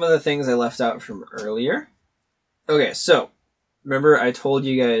these are some of the things I left out from earlier. Okay, so remember I told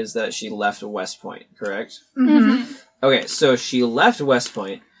you guys that she left West Point, correct? Mm-hmm. Okay, so she left West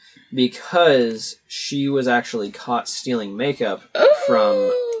Point because she was actually caught stealing makeup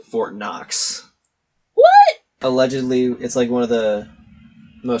from Fort Knox. What? Allegedly, it's like one of the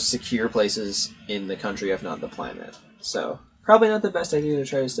most secure places in the country, if not the planet. So, probably not the best idea to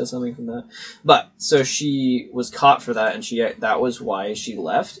try to steal something from that. But, so she was caught for that, and that was why she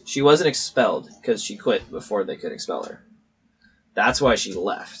left. She wasn't expelled, because she quit before they could expel her. That's why she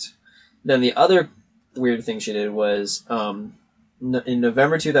left. Then the other weird thing she did was, in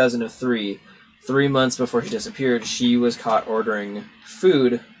November 2003, 3 months before she disappeared, she was caught ordering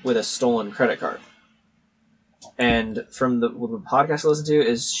food with a stolen credit card. And from the podcast I listened to,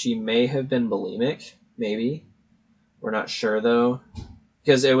 is she may have been bulimic, maybe. We're not sure though,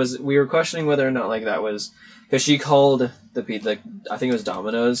 because we were questioning whether or not like that was because she called I think it was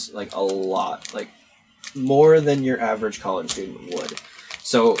Domino's like a lot, like more than your average college student would.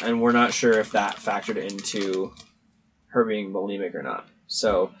 So, and we're not sure if that factored into her being bulimic or not.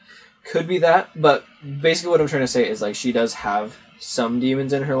 So, could be that, but basically what I'm trying to say is like she does have some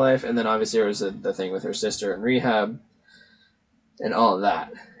demons in her life, and then obviously there was the thing with her sister in rehab and all of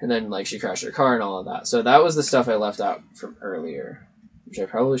that, and then like she crashed her car and all of that. So that was the stuff I left out from earlier, which I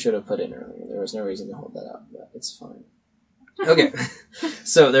probably should have put in earlier. There was no reason to hold that out, but it's fine. Okay,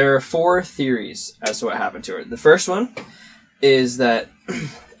 so there are 4 theories as to what happened to her. The first one is that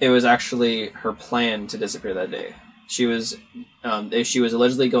it was actually her plan to disappear that day. She was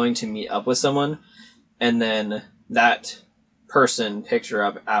allegedly going to meet up with someone, and then that person picked her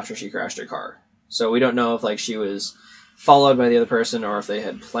up after she crashed her car. So we don't know if like she was followed by the other person or if they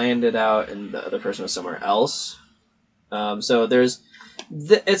had planned it out and the other person was somewhere else. So there's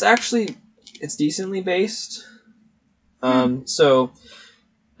It's decently based. So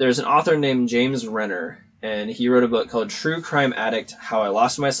there's an author named James Renner, and he wrote a book called True Crime Addict: How I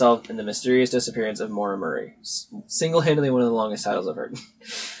Lost Myself in the Mysterious Disappearance of Maura Murray. Single-handedly one of the longest titles I've heard.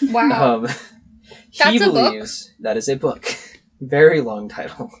 Wow. He That's a book? believes that is a book. Very long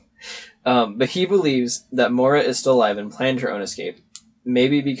title. But he believes that Maura is still alive and planned her own escape.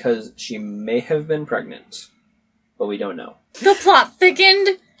 Maybe because she may have been pregnant. But we don't know. The plot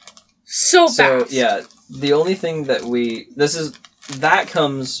thickened so fast. So, yeah. The only thing that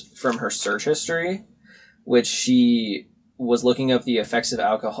comes from her search history, which she was looking up the effects of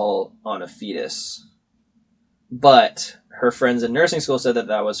alcohol on a fetus. But her friends in nursing school said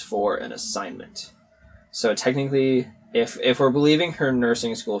that was for an assignment. So technically, if we're believing her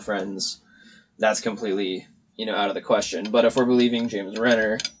nursing school friends, that's completely, out of the question. But if we're believing James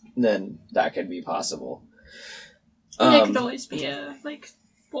Renner, then that could be possible. It could always be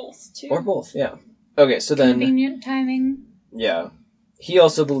both, too. Or both, yeah. Okay, so then... Convenient timing. Yeah. He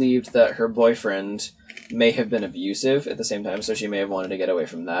also believed that her boyfriend may have been abusive at the same time, so she may have wanted to get away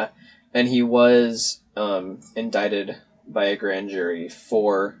from that. And he was indicted by a grand jury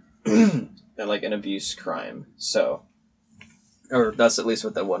for an abuse crime. So, or that's at least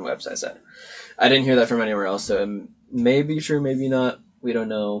what that one website said. I didn't hear that from anywhere else, so it may be true, maybe not. We don't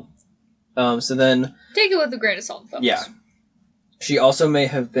know. So then... Take it with a grain of salt, folks. Yeah. She also may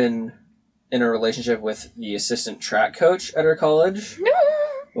have been in a relationship with the assistant track coach at her college. No!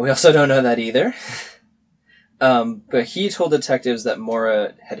 We also don't know that either. But he told detectives that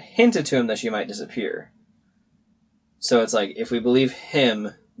Maura had hinted to him that she might disappear. So it's like, if we believe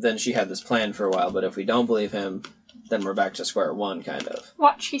him, then she had this plan for a while, but if we don't believe him, then we're back to square one, kind of.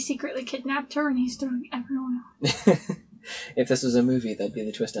 Watch, he secretly kidnapped her and he's doing everyone else. If this was a movie, that'd be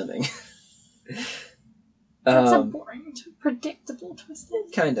the twist ending. That's a boring, predictable twist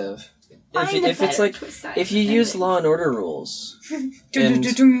ending. Kind of. If it's like, if you use Law and Order rules and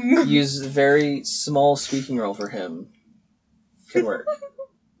use very small speaking role for him, could work.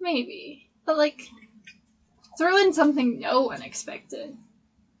 Maybe, but throw in something no one expected.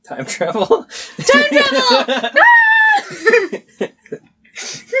 Time travel. Time travel.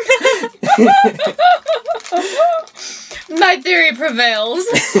 My theory prevails.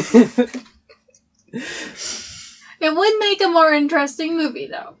 It would make a more interesting movie,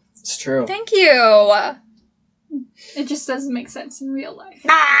 though. It's true. Thank you. It just doesn't make sense in real life.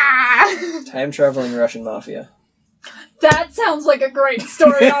 Time traveling Russian mafia. That sounds like a great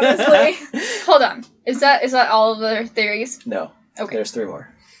story, honestly. Hold on. Is that all of their theories? No. Okay. There's 3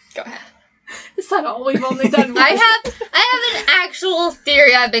 more. Go ahead. Is that all we've only done? I have an actual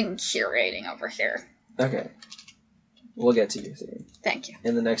theory I've been curating over here. Okay. We'll get to your theory. Thank you.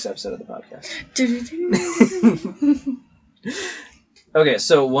 In the next episode of the podcast. Okay,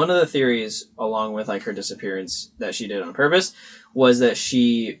 so one of the theories, along with her disappearance that she did on purpose, was that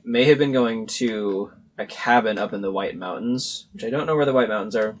she may have been going to a cabin up in the White Mountains, which I don't know where the White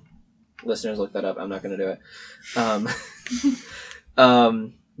Mountains are. Listeners, look that up. I'm not going to do it.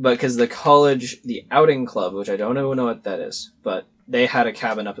 But because the college, the outing club, which I don't even know what that is, but they had a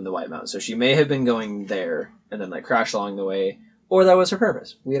cabin up in the White Mountains. So she may have been going there and then crash along the way, or that was her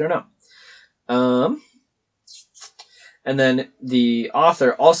purpose. We don't know. And then the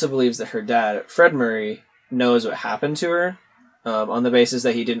author also believes that her dad, Fred Murray, knows what happened to her, on the basis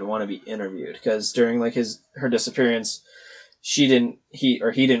that he didn't want to be interviewed, because during her disappearance, he didn't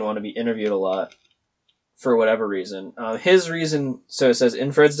want to be interviewed a lot for whatever reason. His reason, so it says,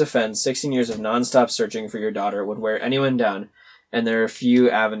 in Fred's defense, 16 years of nonstop searching for your daughter would wear anyone down, and there are a few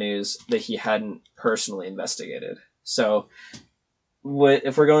avenues that he hadn't personally investigated. So,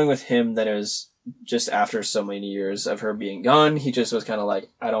 if we're going with him, then it was just after so many years of her being gone, he just was kind of like,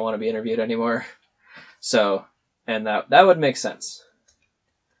 I don't want to be interviewed anymore. So, and that would make sense.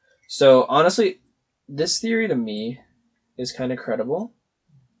 So, honestly, this theory to me is kind of credible.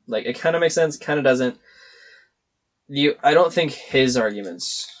 It kind of makes sense, kind of doesn't. I don't think his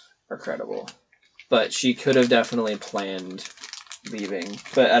arguments are credible, but she could have definitely planned leaving.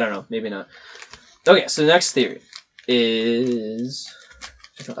 But I don't know, maybe not. Okay, so the next theory is...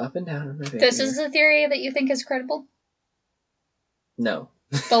 up and down. This is the theory that you think is credible? No.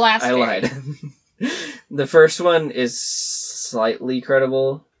 The last I theory. lied. The first one is slightly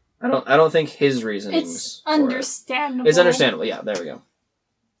credible. I don't think his reasonings. It's understandable. It's understandable. Yeah, there we go.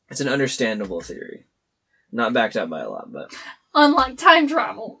 It's an understandable theory, not backed up by a lot, but unlike time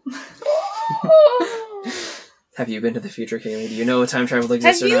travel. Have you been to the future, Kaylee? Do you know what time travel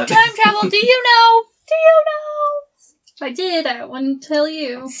exists or not? Have you time traveled? Do you know? Do you know? If I did, I wouldn't tell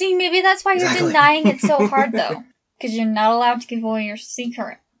you. See, maybe that's why you're denying it so hard, though. Because you're not allowed to give away your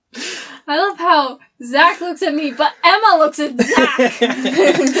secret. I love how Zach looks at me, but Emma looks at Zach.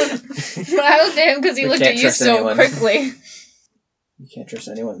 I looked at him because he We looked can't at you trust so anyone. quickly. You can't trust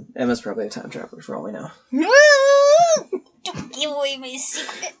anyone. Emma's probably a time traveler for all we know. Don't give away my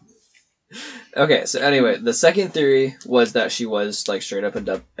secret. Okay, so anyway, the second theory was that she was, like, straight up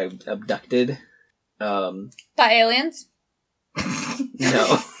abducted. By aliens?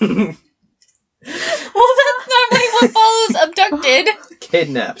 No. Well, that's not really what follows abducted.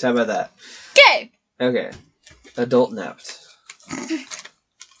 Kidnapped, how about that? Okay. Okay. Adult napped.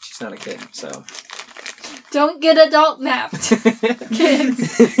 She's not a kid, so... Don't get adult napped,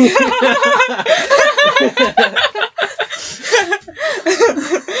 kids.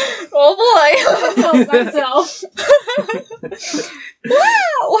 Oh boy. I felt myself.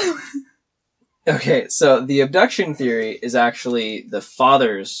 Wow. Okay, so the abduction theory is actually the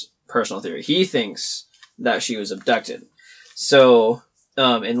father's personal theory. He thinks that she was abducted. So,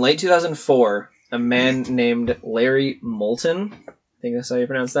 in late 2004, a man named Larry Moulton, I think that's how you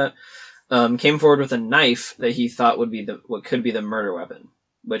pronounce that, came forward with a knife that he thought would be what could be the murder weapon.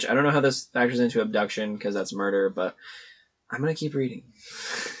 Which, I don't know how this factors into abduction, because that's murder, but I'm going to keep reading.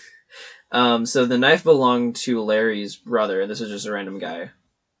 So the knife belonged to Larry's brother, and this was just a random guy.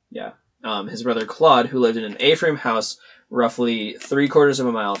 Yeah. His brother Claude, who lived in an A-frame house roughly 3/4 of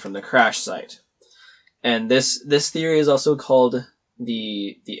a mile from the crash site. And this theory is also called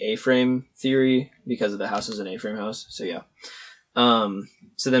the A-frame theory, because the house is an A-frame house, so yeah.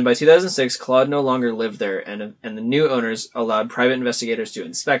 So then by 2006, Claude no longer lived there, and the new owners allowed private investigators to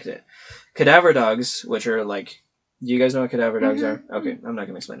inspect it. Cadaver dogs, which are like... Do you guys know what cadaver dogs are? Okay, I'm not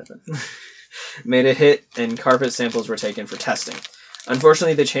going to explain it then. Made a hit, and carpet samples were taken for testing.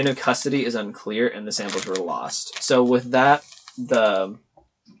 Unfortunately, the chain of custody is unclear, and the samples were lost. So with that,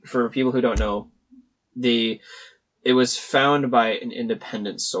 for people who don't know, it was found by an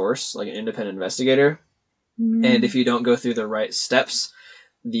independent source, like an independent investigator, and if you don't go through the right steps,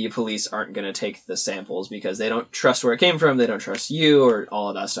 the police aren't going to take the samples because they don't trust where it came from, they don't trust you, or all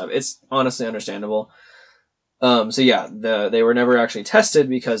of that stuff. It's honestly understandable. So yeah, they were never actually tested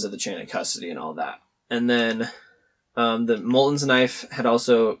because of the chain of custody and all that. And then the Moulton's knife had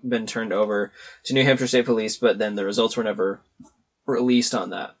also been turned over to New Hampshire State Police, but then the results were never released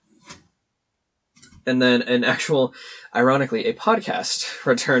on that. And then ironically, a podcast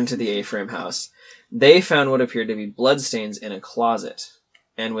returned to the A-frame house. They found what appeared to be bloodstains in a closet.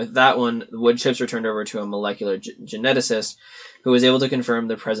 And with that one, the wood chips were turned over to a molecular geneticist who was able to confirm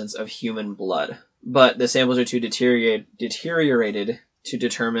the presence of human blood. But the samples are too deteriorated to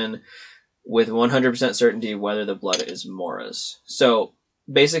determine with 100% certainty whether the blood is Maura's. So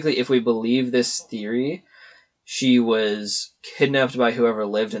basically, if we believe this theory, she was kidnapped by whoever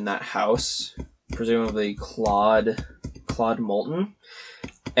lived in that house, presumably Claude Moulton,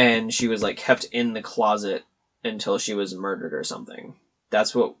 and she was like kept in the closet until she was murdered or something.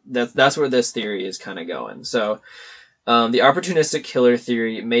 That's where this theory is kind of going. So the opportunistic killer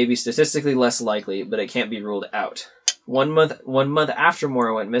theory may be statistically less likely, but it can't be ruled out. 1 month after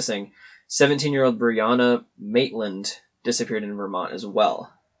Maura went missing, 17-year-old Brianna Maitland disappeared in Vermont as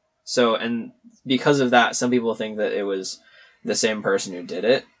well. So, and because of that, some people think that it was the same person who did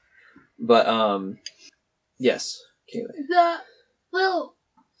it. But, yes, Kaylee.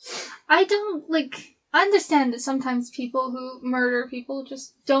 I understand that sometimes people who murder people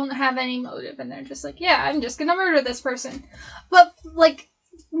just don't have any motive, and they're just like, yeah, I'm just gonna murder this person. But, like,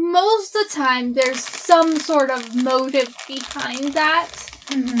 most of the time, there's some sort of motive behind that.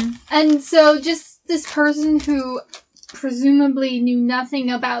 Mm-hmm. And so just this person who presumably knew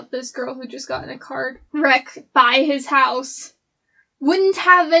nothing about this girl who just got in a car wreck by his house wouldn't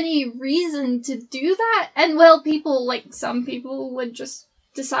have any reason to do that. And, well, some people would just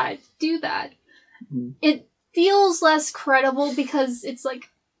decide to do that. Mm-hmm. It feels less credible because it's like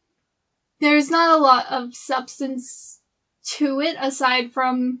there's not a lot of substance to it aside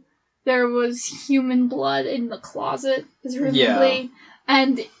from there was human blood in the closet, presumably. Yeah.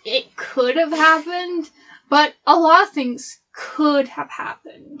 And it could have happened, but a lot of things could have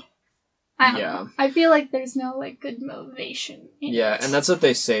happened. I don't know. I feel like there's no, good motivation in it. And that's what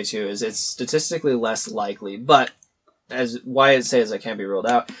they say, too, is it's statistically less likely, but why it says it can't be ruled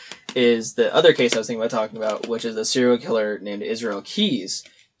out is the other case I was thinking about talking about, which is a serial killer named Israel Keys.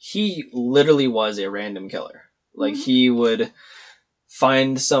 He literally was a random killer. Like, he would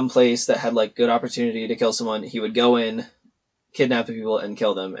find some place that had, good opportunity to kill someone. He would go in, kidnap the people, and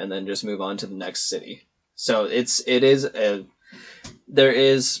kill them, and then just move on to the next city. So there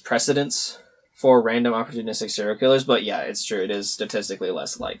is precedence for random opportunistic serial killers, but yeah, it's true. It is statistically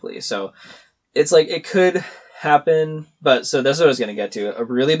less likely. So it's it could happen. But so that's what I was going to get to. A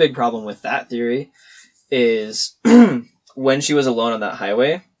really big problem with that theory is when she was alone on that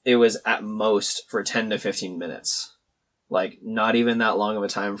highway, it was at most for 10 to 15 minutes. Like, not even that long of a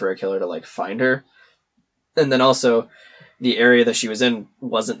time for a killer to, like, find her. And then also, the area that she was in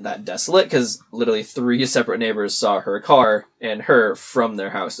wasn't that desolate, because literally 3 separate neighbors saw her car and her from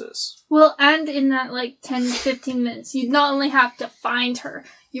their houses. Well, and in that, like, 10 to 15 minutes, you'd not only have to find her,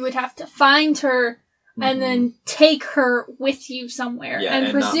 you would have to find her and then take her with you somewhere. Yeah, and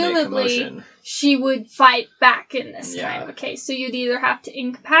and not make presumably, commotion. she would fight back in this Yeah. kind of a case. So you'd either have to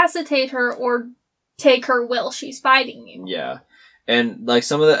incapacitate her or take her while she's fighting you. Yeah. And, like,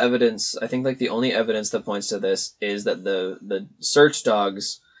 some of the evidence, I think, like, the only evidence that points to this is that the search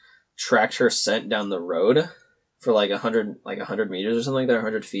dogs tracked her scent down the road for, like, 100 meters or something like that,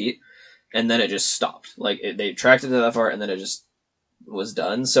 100 feet, and then it just stopped. Like, they tracked it to that far, and then it just was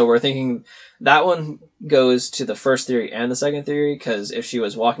done. So we're thinking that one goes to the first theory and the second theory, because if she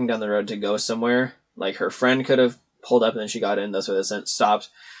was walking down the road to go somewhere, like, her friend could have pulled up and then she got in, that's why the scent stopped,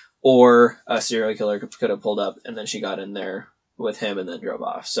 or a serial killer could have pulled up and then she got in there with him and then drove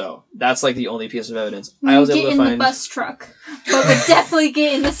off. So that's like the only piece of evidence I was able to Get in find. the bus truck, but would definitely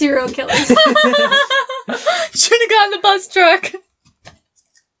get in the serial killers. Should have gotten the bus truck.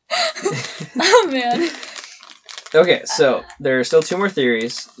 Oh, man. Okay, so there are still 2 more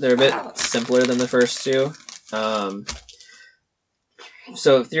theories. They're a bit simpler than the first 2.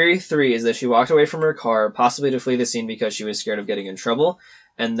 So theory 3 is that she walked away from her car, possibly to flee the scene because she was scared of getting in trouble,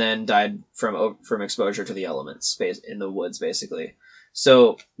 and then died from exposure to the elements in the woods, basically.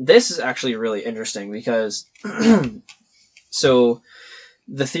 So this is actually really interesting because so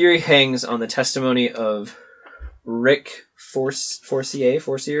the theory hangs on the testimony of Rick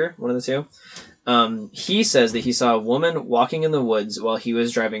Forcier, one of the 2. He says that he saw a woman walking in the woods while he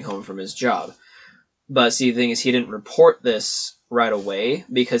was driving home from his job. But see, the thing is, he didn't report this right away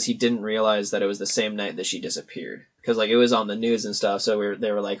because he didn't realize that it was the same night that she disappeared. Because, like, it was on the news and stuff, so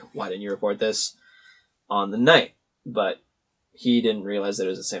they were like, why didn't you report this on the night? But he didn't realize that it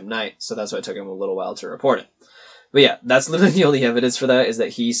was the same night, so that's why it took him a little while to report it. But yeah, that's literally the only evidence for that, is that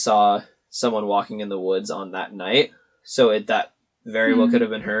he saw someone walking in the woods on that night. So that very well could have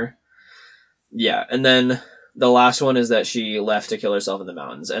been her. Yeah, and then the last one is that she left to kill herself in the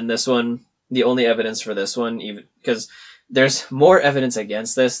mountains. And this one, the only evidence for this one, even because there's more evidence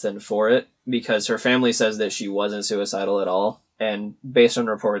against this than for it, because her family says that she wasn't suicidal at all. And based on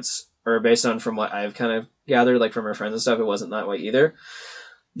reports, or based on from what I've kind of gathered, like from her friends and stuff, it wasn't that way either.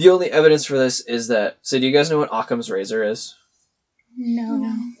 The only evidence for this is that, so do you guys know what Occam's razor is?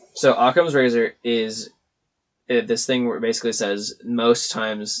 No. So Occam's razor is this thing where it basically says most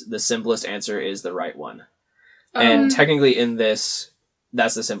times the simplest answer is the right one. And technically in this,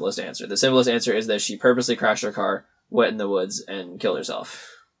 that's the simplest answer. The simplest answer is that she purposely crashed her car, went in the woods, and killed herself.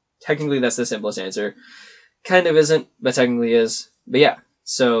 Technically that's the simplest answer. Kind of isn't, but technically is. But yeah,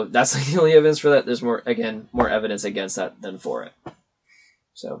 so that's like the only evidence for that. There's more evidence against that than for it.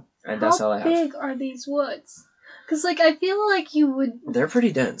 So, and that's all I have. How big are these woods? Because, like, I feel like you would... They're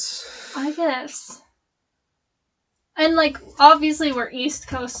pretty dense. I guess. And, like, obviously we're East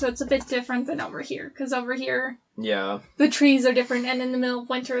Coast, so it's a bit different than over here. Because over here, Yeah. the trees are different, and in the middle of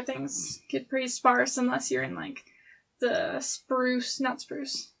winter, things get pretty sparse unless you're in, like, the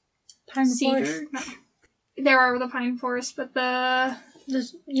Pine cedar. forest. No. There are the pine forest, but the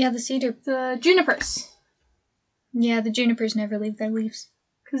The cedar. the junipers. Yeah, the junipers never leave their leaves.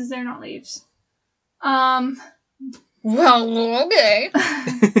 Because they're not leaves. Well, okay.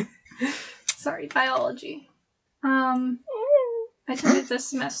 Sorry, biology. I took it this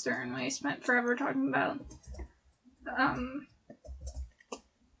semester and we spent forever talking about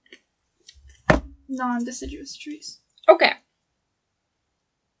non-deciduous trees. Okay.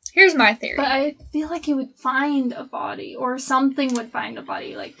 Here's my theory. But I feel like you would find a body, or something would find a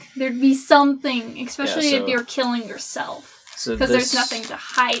body. Like, there'd be something, especially Yeah, so- if you're killing yourself. So Because there's nothing to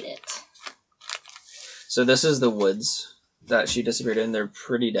hide it. So this is the woods that she disappeared in. They're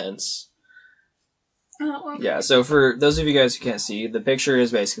pretty dense. Oh, okay. Yeah, so for those of you guys who can't see, the picture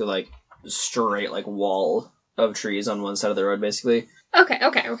is basically like straight, like, wall of trees on one side of the road, basically. Okay.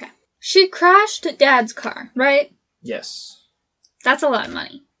 She crashed Dad's car, right? Yes. That's a lot of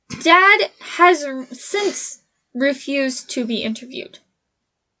money. Dad has since refused to be interviewed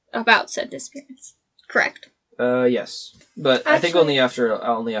about said disappearance. Correct. Yes. But I think Actually-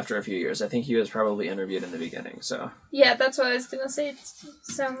 only after a few years. I think he was probably interviewed in the beginning, so. Yeah, that's what I was gonna say. It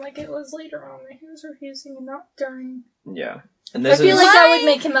sounded like it was later on that he was refusing and not during. Yeah. And I this feel is... like that would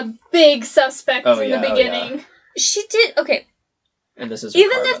make him a big suspect Oh, in yeah, the oh, beginning. She did. Okay. And this is...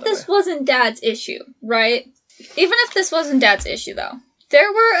 Even Ricard, if by the this way. wasn't Dad's issue, right? Even if this wasn't Dad's issue, though,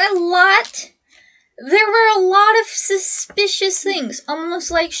 there were a lot of suspicious things.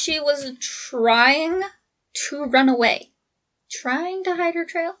 Almost like she was trying to run away. Trying to hide her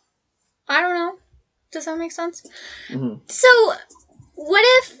trail? I don't know. Does that make sense? Mm-hmm. So, what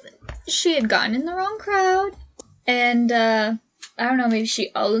if she had gotten in the wrong crowd and, I don't know, maybe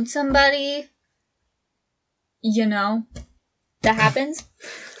she owed somebody? You know, that happens.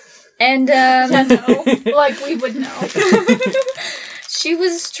 And, like we would know. She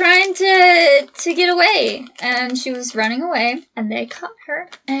was trying to get away, and she was running away, and they caught her,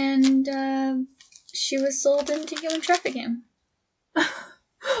 and, she was sold into human trafficking.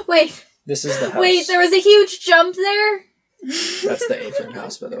 Wait. This is the house. Wait, there was a huge jump there? That's the Ephraim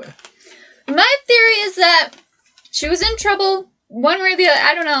house, by the way. My theory is that she was in trouble, one way or the other,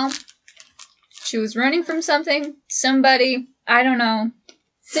 I don't know. She was running from something, somebody, I don't know.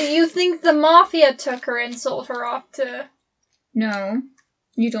 So you think the mafia took her and sold her off to... No.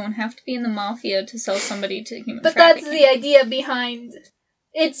 You don't have to be in the mafia to sell somebody to human But trafficking. that's the idea behind...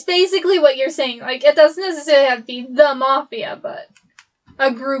 It's basically what you're saying. Like, it doesn't necessarily have to be the mafia, but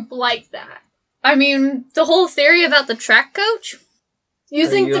a group like that. I mean, the whole theory about the track coach? You Are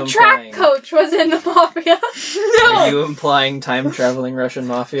think you the track implying- coach was in the mafia? Are you implying time-traveling Russian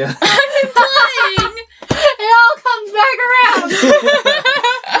mafia? I'm implying... It all comes back around!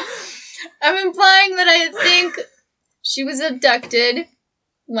 I'm implying that I think she was abducted,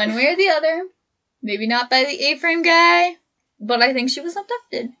 one way or the other. Maybe not by the A-frame guy, but I think she was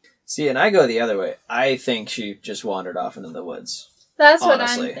abducted. See, and I go the other way. I think she just wandered off into the woods. That's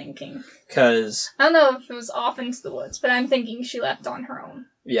Honestly. what I'm thinking. Because, I don't know if it was off into the woods, but I'm thinking she left on her own.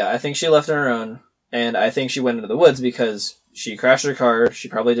 yeah, I think she left on her own, and I think she went into the woods because she crashed her car, she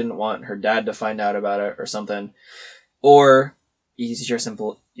probably didn't want her dad to find out about it or something. Or, easier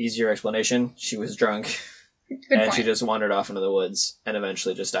explanation, she was drunk, Good and point. she just wandered off into the woods, and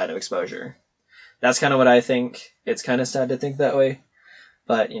eventually just died of exposure. That's kind of what I think. It's kind of sad to think that way,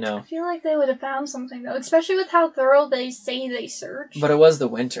 but, you I know. feel like they would have found something, though, especially with how thorough they say they searched. But it was the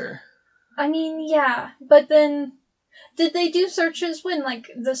winter. I mean, yeah, but then... Did they do searches when, like,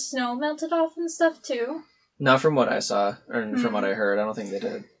 the snow melted off and stuff, too? Not from what I saw, or from what I heard. I don't think they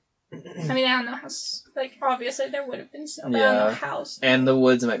did. I mean, I don't know how... Like, obviously there would have been snow, but I don't know Yeah. how. And the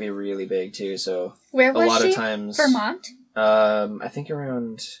woods might be really big, too, so Where a was lot she? of times... Vermont? I think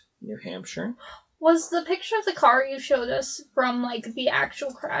around New Hampshire. Was the picture of the car you showed us from, like, the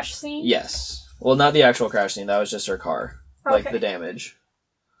actual crash scene? Yes. Well, not the actual crash scene. That was just her car. Like, Okay. the damage.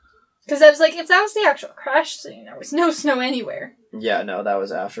 Because I was like, if that was the actual crash scene, there was no snow anywhere. Yeah, no, that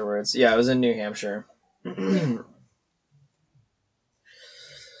was afterwards. Yeah, it was in New Hampshire. I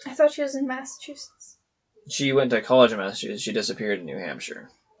thought she was in Massachusetts. She went to college in Massachusetts. She disappeared in New Hampshire.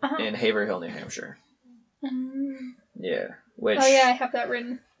 Uh-huh. In Haverhill, New Hampshire. Yeah. Which, Oh yeah, I have that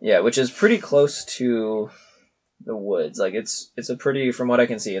written. yeah, which is pretty close to the woods. Like, it's a pretty, from what I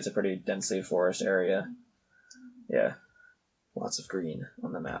can see, it's a pretty densely forest area. Yeah. Lots of green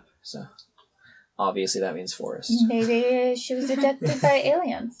on the map, so obviously that means forest. Maybe she was abducted by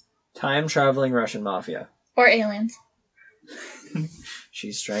aliens. Time-traveling Russian mafia. Or aliens.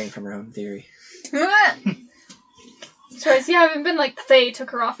 She's straying from her own theory. So you haven't been like, they took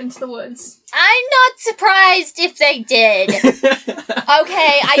her off into the woods. I'm not surprised if they did.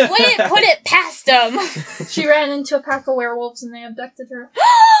 Okay, I wouldn't put it past them. She ran into a pack of werewolves and they abducted her.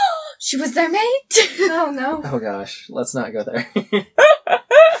 She was their mate. Oh no. Oh gosh, let's not go there.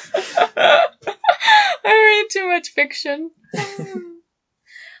 I read too much fiction.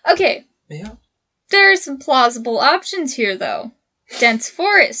 Okay, Yeah. there are some plausible options here, though. Dense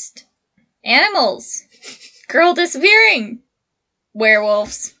forest. Animals. Girl disappearing.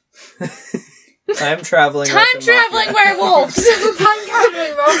 Werewolves. Time-traveling Time-traveling werewolves!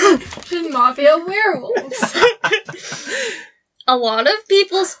 Time-traveling Russian mafia werewolves. A lot of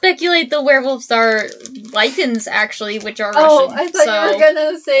people speculate the werewolves are lichens, actually, which are Oh, Russian. I thought so... you were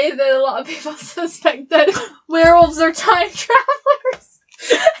gonna say that a lot of people suspect that werewolves are time travelers.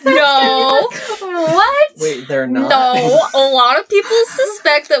 No. What? Wait, they're not? No, a lot of people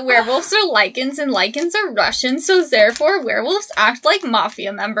suspect that werewolves are lichens and lichens are Russian, so therefore werewolves act like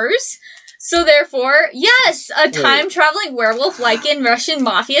mafia members. So therefore, yes, a time-traveling werewolf lichen Russian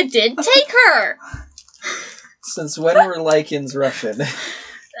mafia did take her. Since when were lichens Russian?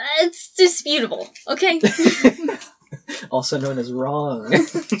 It's disputable, okay? Also known as wrong. Tell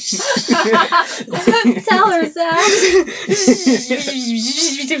her, Zach.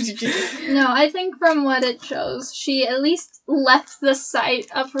 No, I think from what it shows, she at least left the site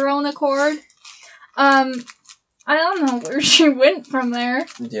of her own accord. I don't know where she went from there.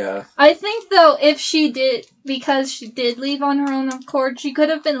 Yeah. I think, though, if she did, because she did leave on her own accord, she could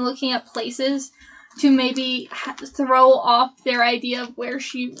have been looking at places to maybe throw off their idea of where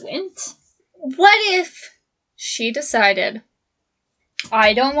she went. What if she decided,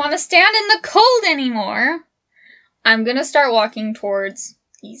 I don't want to stand in the cold anymore. I'm going to start walking towards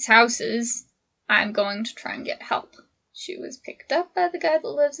these houses. I'm going to try and get help. She was picked up by the guy that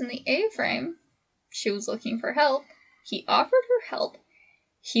lives in the A-frame. She was looking for help. He offered her help.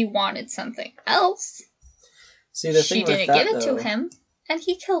 He wanted something else. See, the She thing didn't with that, give it though, to him, and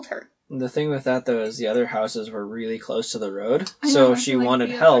he killed her. The thing with that, though, is the other houses were really close to the road. I know, So I if she feel like wanted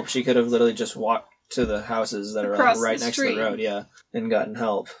the help, other- she could have literally just walked to the houses that are Across right the next to street. the road, yeah, and gotten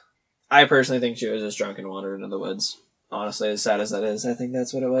help. I personally think she was just drunk and wandered into the woods. Honestly, as sad as that is, I think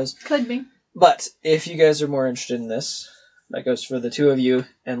that's what it was. Could be. But if you guys are more interested in this, that goes for the two of you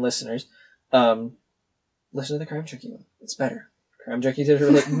and listeners, listen to the Crime Junkie one. It's better. Crime Junkie did a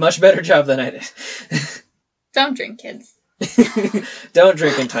really much better job than I did. Don't drink, kids. Don't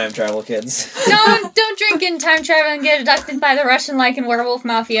drink and time travel, kids. Don't drink and time travel and get abducted by the Russian-like werewolf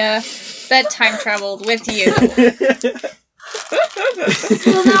mafia that time traveled with you.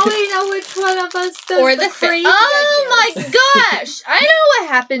 Well, now we know which one of us does Or the the crazy Oh my ideas. gosh! I know what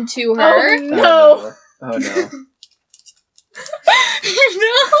happened to her. No. Oh no.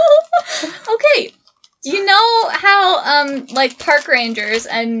 No. Okay. You know how like park rangers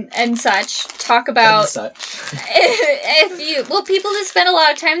and such talk And about such. people that spend a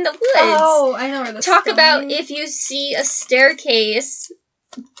lot of time in the woods Oh, I know where this talk is about going. if you see a staircase,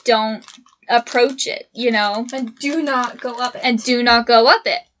 don't approach it, you know, And do not go up it. and do not go up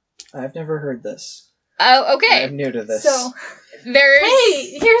it. I've never heard this. Oh, okay. I'm new to this. So, There's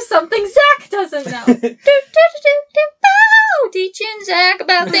hey, here's something Zach doesn't know. Do, do, do, do, do, boo! Teaching Zach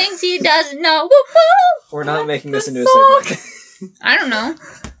about things he doesn't know. Woo, woo! We're not making this into a song. segment. I don't know.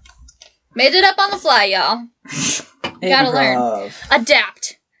 Made it up on the fly, y'all. Gotta learn. Improv.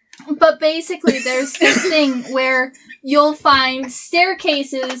 Adapt. But basically, there's this thing where you'll find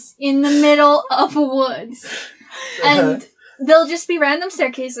staircases in the middle of woods. And they'll just be random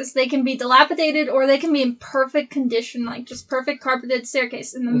staircases. They can be dilapidated or they can be in perfect condition, like just perfect carpeted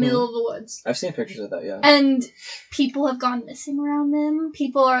staircase in the middle of the woods. I've seen pictures of that, yeah. And people have gone missing around them.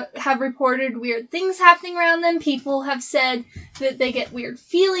 People have reported weird things happening around them. People have said that they get weird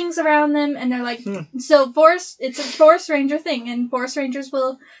feelings around them. And they're like, so it's a forest ranger thing. And forest rangers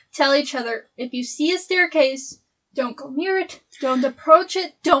will tell each other, if you see a staircase, don't go near it. Don't approach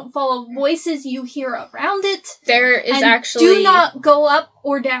it. Don't follow voices you hear around it. There is And actually... do not go up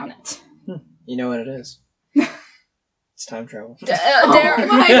or down it. You know what it is. It's time travel. there, Oh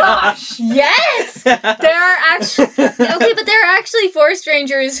my gosh! Yes! There are actually... Okay, but there are actually forest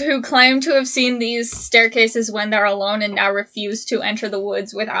rangers who claim to have seen these staircases when they're alone and now refuse to enter the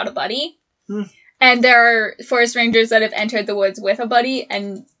woods without a buddy. And there are forest rangers that have entered the woods with a buddy,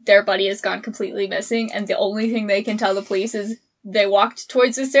 and their buddy has gone completely missing, and the only thing they can tell the police is they walked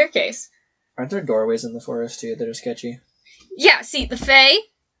towards the staircase. Aren't there doorways in the forest, too, that are sketchy? Yeah, see, the Fae,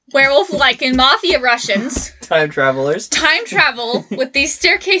 werewolf-like and mafia Russians, Time travelers. time travel with these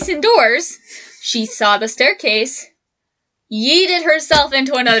staircase and doors. She saw the staircase, yeeted herself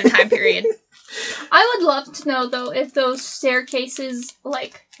into another time period. I would love to know, though, if those staircases,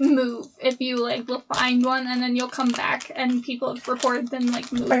 like, move. If you, like, will find one and then you'll come back and people have reported them, like,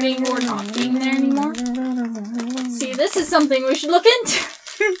 moving or not being there anymore. See, this is something we should look into.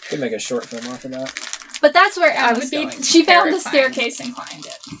 Could make a short film off of that. But that's where I Emma's would be going. She found the terrifying. staircase and climbed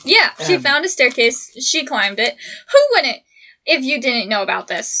it. Yeah, she found a staircase, she climbed it. Who wouldn't, if you didn't know about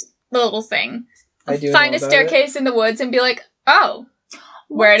this little thing, I do find know a about staircase in the woods and be like, oh,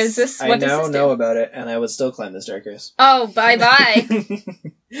 where does this, I what does now this do? know about it, and I would still climb the staircase. Oh, bye-bye.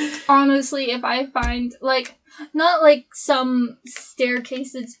 Honestly, if I find, like, not like some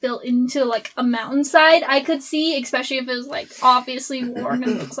staircases built into, like, a mountainside, I could see, especially if it was, like, obviously worn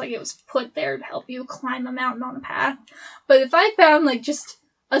and looks like it was put there to help you climb a mountain on a path. But if I found, like, just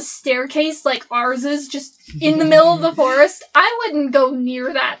a staircase like ours is, just in the middle of the forest, I wouldn't go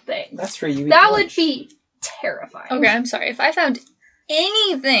near that thing. That's where you eat That lunch. would be terrifying. Okay, I'm sorry. If I found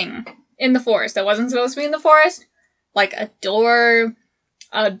anything in the forest that wasn't supposed to be in the forest, like a door,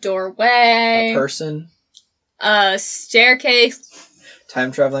 a doorway, A person. a staircase,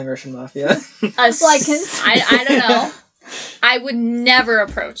 Time traveling Russian mafia. I don't know. I would never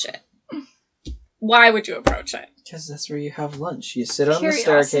approach it. Why would you approach it? Because that's where you have lunch. You sit on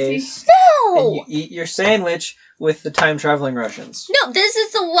Curiosity. the staircase and No! you eat your sandwich with the time traveling Russians. No, this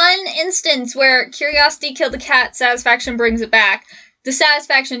is the one instance where curiosity killed the cat, satisfaction brings it back. The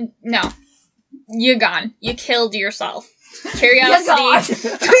satisfaction, no. you're gone. You killed yourself. Curiosity.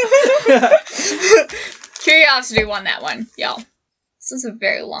 Curiosity won that one, y'all. This was a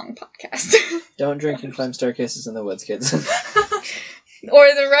very long podcast. Don't drink and climb staircases in the woods, kids. Or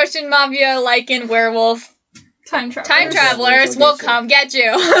the Russian mafia, Lycan, werewolf. Time travelers. Time travelers will come get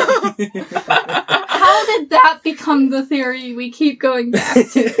you. How did that become the theory we keep going back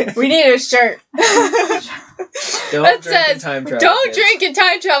to? We need a shirt. Don't That drink and says, time travel, don't kids. drink and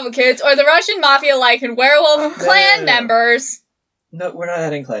time travel, kids, or the Russian mafia, Lycan, werewolf clan No. members. No, we're not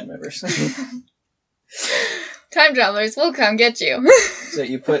adding clan members. Time travelers will come get you. So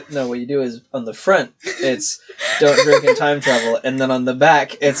you put, no, what you do is on the front, it's don't drink and time travel, and then on the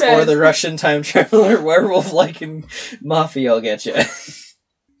back, it's Says- or the Russian time traveler, werewolf like in mafia will get you.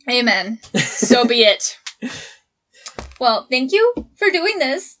 Amen. So be it. Well, thank you for doing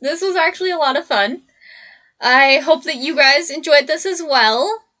this. This was actually a lot of fun. I hope that you guys enjoyed this as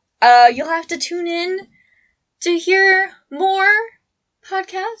well. You'll have to tune in to hear more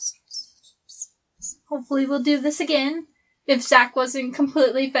podcasts. Hopefully we'll do this again. If Zach wasn't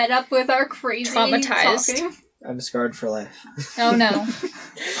completely fed up with our crazy Traumatized. talking I'm scarred for life. Oh no.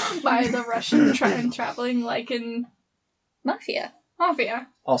 by the Russian time traveling Lycan Mafia. mafia.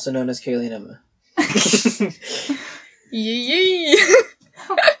 Also known as Kaylee and Emma. Yee.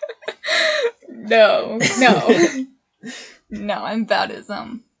 No. No, I'm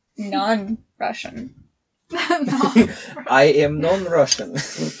Buddhism. Non-Russian. No. I am non-Russian.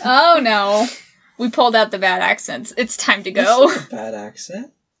 Oh no. We pulled out the bad accents. It's time to go. That's not a bad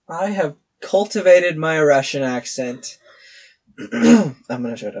accent. I have cultivated my Russian accent. I'm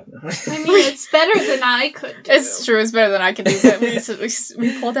gonna shut up now. I mean, it's better than I could do. It's true, it's better than I can do, but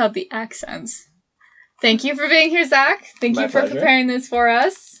we pulled out the accents. Thank you for being here, Zach. Thank My you for pleasure. preparing this for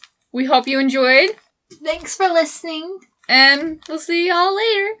us. We hope you enjoyed, Thanks for listening. and we'll see y'all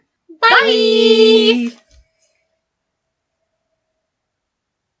later. Bye!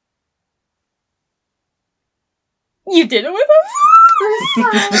 You did it with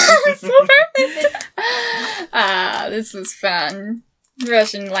us? So perfect. This was fun.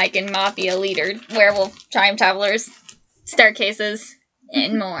 Russian Lycan mafia leader, werewolf time travelers, staircases,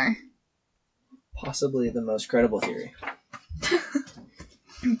 and more. Possibly the most credible theory.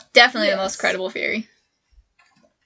 Definitely the Yes. most credible theory.